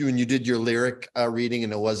your lyric reading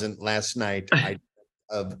and it wasn't Last Night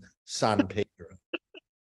of San Pedro.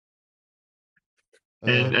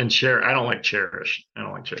 And Cherish. I don't like Cherish.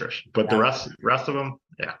 But the rest of them,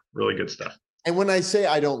 yeah, really good stuff. And when I say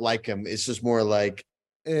I don't like him, it's just more like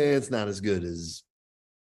it's not as good as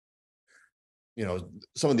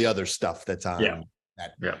some of the other stuff that's on. Yeah.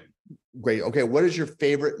 Great. Okay, what is your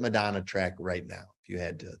favorite Madonna track right now? If you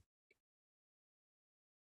had to,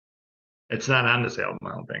 it's not on this album, I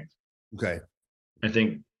don't think. Okay. I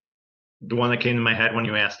think the one that came to my head when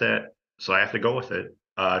you asked that, so I have to go with it.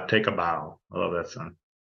 Take a Bow. I love that song.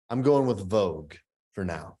 I'm going with Vogue for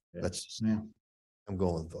now. I'm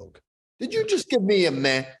going with Vogue. Did you just give me a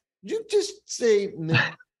meh? Did you just say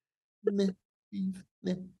meh? Meh?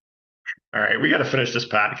 Meh? All right, we got to finish this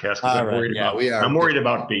podcast. I'm worried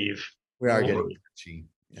about Beeve. We are getting punchy.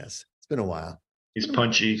 Yes, it's been a while. He's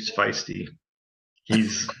punchy. He's feisty.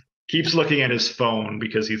 He's keeps looking at his phone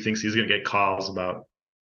because he thinks he's going to get calls about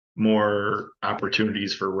more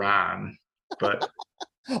opportunities for Ron. But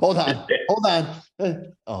hold on.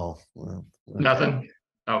 Oh, well, nothing.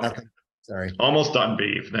 Okay. Nothing. Sorry. Almost done,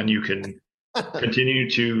 Beeve. Then you can continue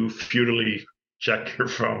to futilely check your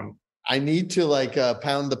phone. I need to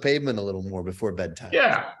pound the pavement a little more before bedtime.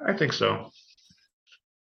 Yeah, I think so.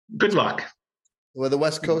 Good luck. Well, the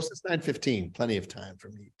West Coast, it's 9:15. Plenty of time for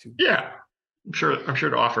me to. Yeah, I'm sure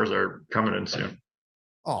the offers are coming in soon.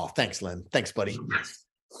 Oh, thanks, Len. Thanks, buddy.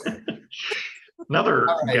 Another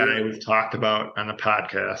guy we've talked about on the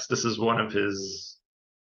podcast. This is one of his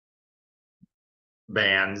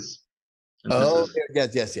bands. Yes.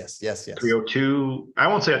 302. I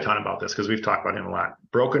won't say a ton about this because we've talked about him a lot.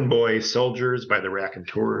 Broken Boy Soldiers by the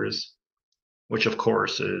Raconteurs, which of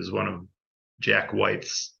course is one of Jack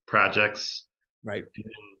White's projects. Right.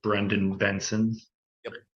 Brendan Benson.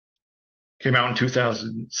 Yep. Came out in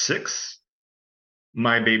 2006.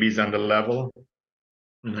 My Baby's on the Level.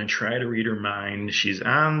 And I try to read her mind. She's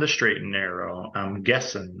on the straight and narrow. I'm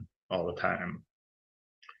guessing all the time.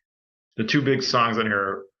 The two big songs on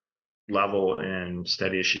here, Level and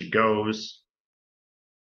Steady as She Goes.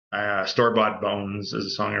 Store Bought Bones is a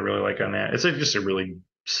song I really like on that. It's just a really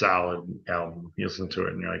solid album. You listen to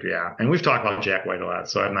it and you're like, yeah. And we've talked about Jack White a lot,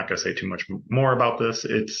 so I'm not going to say too much more about this.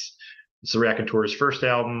 It's the Raconteurs' first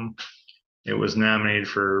album. It was nominated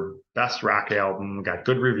for Best Rock Album, got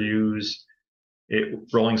good reviews.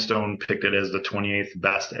 Rolling Stone picked it as the 28th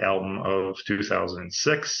best album of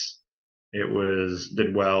 2006. It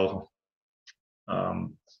did well.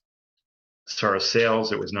 As far as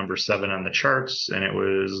sales, it was number 7 on the charts, and it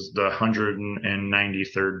was the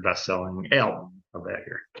 193rd best-selling album of that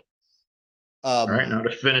year. All right, now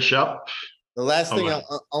to finish up. The last thing, I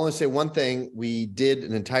want to say one thing. We did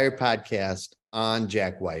an entire podcast on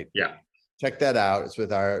Jack White. Yeah. Check that out. It's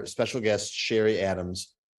with our special guest, Sherry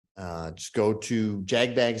Adams. Just go to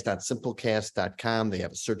jagbags.simplecast.com. They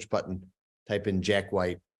have a search button. Type in Jack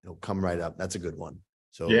White. It'll come right up. That's a good one.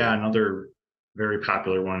 So yeah, another very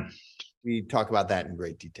popular one. We talk about that in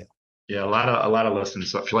great detail. Yeah, a lot of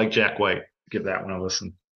listens. So if you like Jack White, give that one a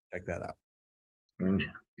listen. Check that out. And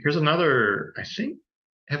here's another. I think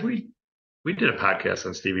we did a podcast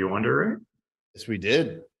on Stevie Wonder, right? Yes, we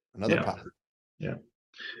did. Another podcast. Yeah.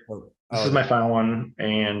 This is my final one,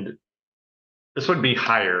 and this would be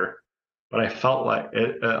higher, but I felt like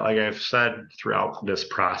it, like I've said throughout this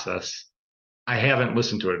process, I haven't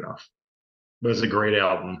listened to it enough. But it's a great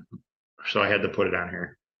album, so I had to put it on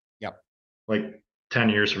here. Yep. Like 10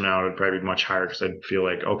 years from now, it would probably be much higher because I'd feel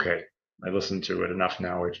like, okay, I listened to it enough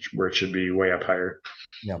now, where it should be way up higher.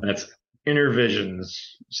 Yeah. And it's Inner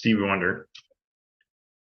Visions, Stevie Wonder.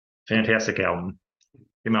 Fantastic album.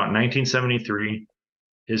 Came out in 1973.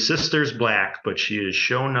 His sister's black, but she is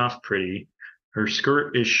show enough pretty. Her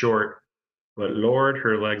skirt is short, but Lord,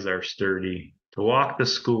 her legs are sturdy. To walk to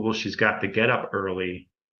school, she's got to get up early.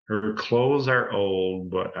 Her clothes are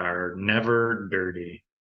old, but are never dirty.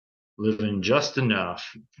 Living just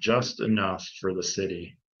enough for the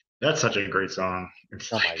city. That's such a great song.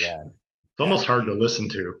 It's my God. It's almost hard to listen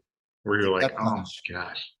to, where you're like, oh my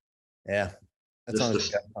gosh. Yeah. That sounds like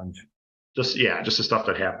a gut punch. Just the stuff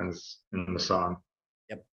that happens in the song.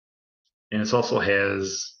 Yep. And it also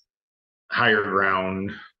has Higher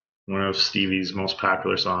Ground, one of Stevie's most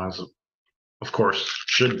popular songs. Of course,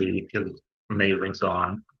 should be his amazing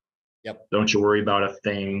song. Yep. Don't You Worry About a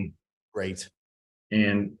Thing. Great.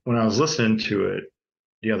 And when I was listening to it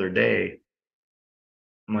the other day,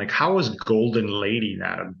 I'm like, how is Golden Lady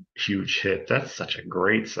not a huge hit? That's such a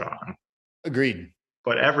great song. Agreed.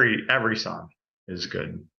 But every song is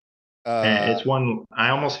good. And it's one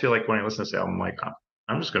I almost feel like when I listen to this album, I'm like,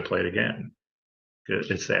 I'm just going to play it again.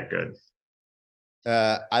 It's that good.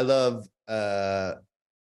 I love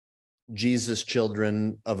Jesus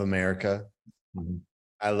Children of America. Mm-hmm.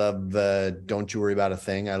 I love Don't You Worry About a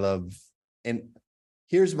Thing. And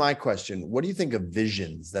here's my question. What do you think of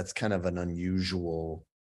Visions? That's kind of an unusual.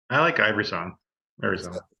 I like every song. It's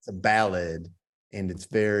a ballad, and it's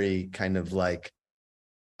very kind of like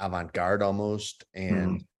avant-garde almost.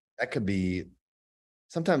 And that could be,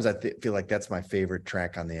 sometimes I feel like that's my favorite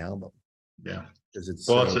track on the album. Yeah. Because it's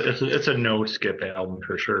a no skip album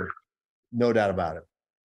for sure. No doubt about it.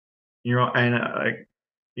 You know, and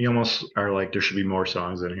you almost are like, there should be more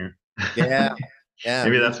songs in here. Yeah. Yeah.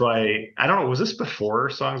 Maybe that's why, I don't know, was this before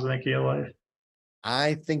Songs That Make You Alive?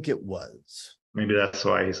 I think it was. Maybe that's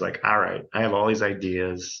why he's like, all right, I have all these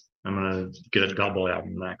ideas. I'm going to get a double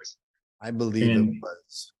album next. I believe it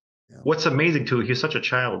was. Yeah. What's amazing too, he's such a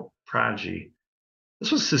child prodigy. This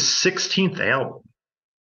was his 16th album.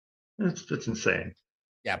 That's insane.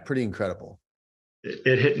 Yeah, pretty incredible.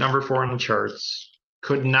 It hit number 4 on the charts.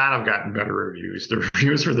 Could not have gotten better reviews. The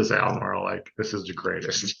reviews for this album are like, this is the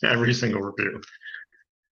greatest. Every single review.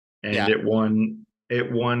 And it won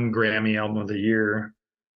Grammy Album of the Year.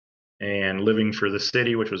 And Living for the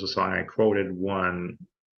City, which was a song I quoted, won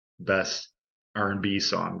Best R&B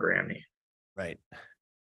Song Grammy. Right.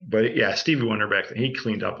 But yeah, Stevie Wonder back then, he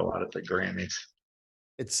cleaned up a lot at the Grammys.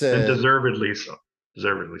 It's and deservedly so.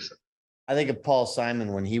 Deservedly so. I think of Paul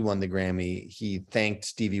Simon when he won the Grammy, he thanked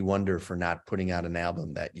Stevie Wonder for not putting out an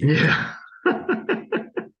album that year. Yeah.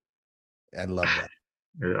 I love that.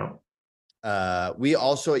 Yeah. We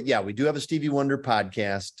also, we do have a Stevie Wonder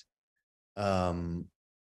podcast.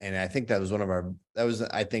 And I think that was one of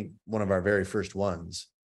our very first ones,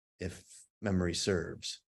 if memory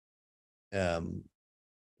serves.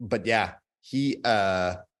 But yeah, he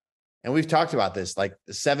and we've talked about this, like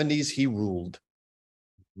the 70s, he ruled.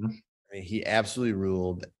 I mean, he absolutely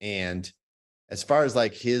ruled. And as far as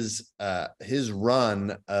like his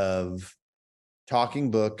run of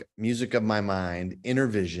Talking Book, Music of My Mind,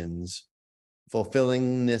 Intervisions,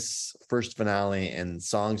 Fulfilling This First Finale, and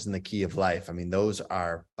Songs in the Key of Life. I mean, those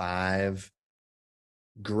are 5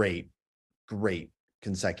 great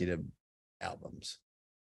consecutive albums.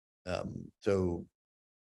 So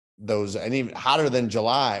those, and even Hotter Than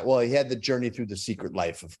July. Well, he had the Journey Through the Secret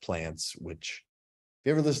Life of Plants, which,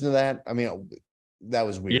 you ever listen to that? I mean, that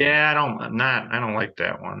was weird. Yeah, I don't like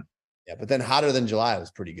that one. Yeah, but then Hotter Than July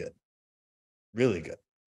was pretty good. Really good.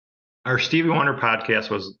 Our Stevie Wonder podcast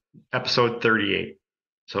was episode 38.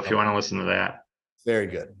 So if you want to listen to that. Very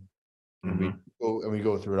good. And Mm-hmm. we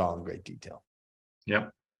go through it all in great detail.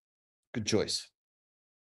 Yep. Good choice.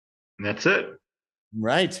 And that's it.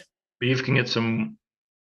 Right. Beef can get some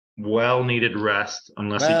well-needed rest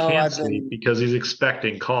unless he can't sleep because he's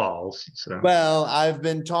expecting calls. So. Well, I've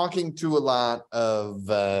been talking to a lot of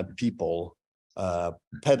people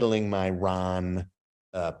peddling my Ron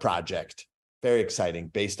project. Very exciting,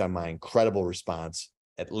 based on my incredible response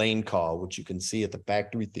at Lane Call, which you can see at the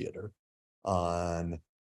Factory Theater on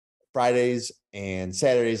Fridays and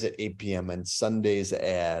Saturdays at 8 p.m. and Sundays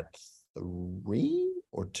at 3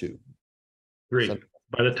 or 2. 3.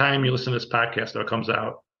 By the time you listen to this podcast, though, it comes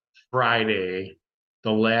out Friday.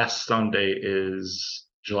 The last Sunday is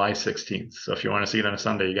July 16th. So if you want to see it on a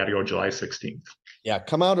Sunday, you got to go July 16th. Yeah,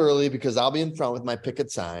 come out early because I'll be in front with my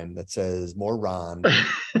picket sign that says "More Ron."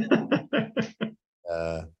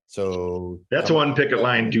 So that's one picket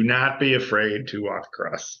line. Do not be afraid to walk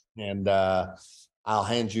across. And I'll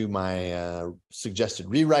hand you my suggested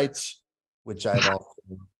rewrites, which I've also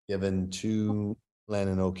given to Len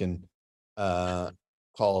and Oaken,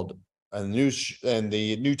 called and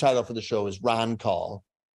the new title for the show is Ron Call.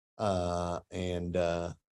 So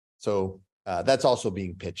that's also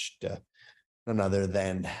being pitched. None other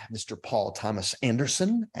than Mr. Paul Thomas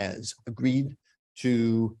Anderson has agreed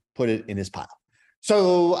to put it in his pile.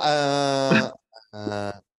 So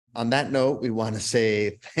on that note, we want to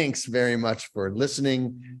say thanks very much for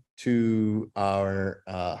listening to our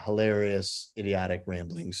hilarious, idiotic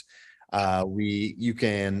ramblings. You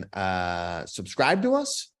can subscribe to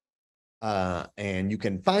us, and you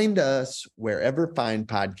can find us wherever fine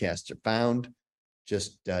podcasts are found.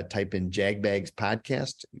 Just type in Jagbags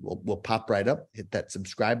podcast. We'll pop right up. Hit that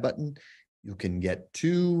subscribe button. You can get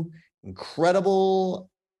 2 incredible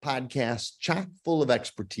podcasts chock full of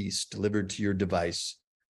expertise delivered to your device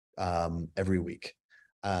every week.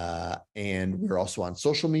 And we're also on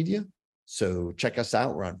social media. So check us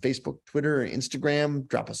out. We're on Facebook, Twitter, Instagram.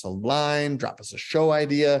 Drop us a line, drop us a show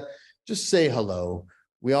idea. Just say hello.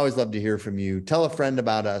 We always love to hear from you. Tell a friend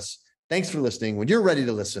about us. Thanks for listening. When you're ready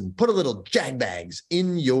to listen, put a little Jagbags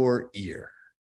in your ear.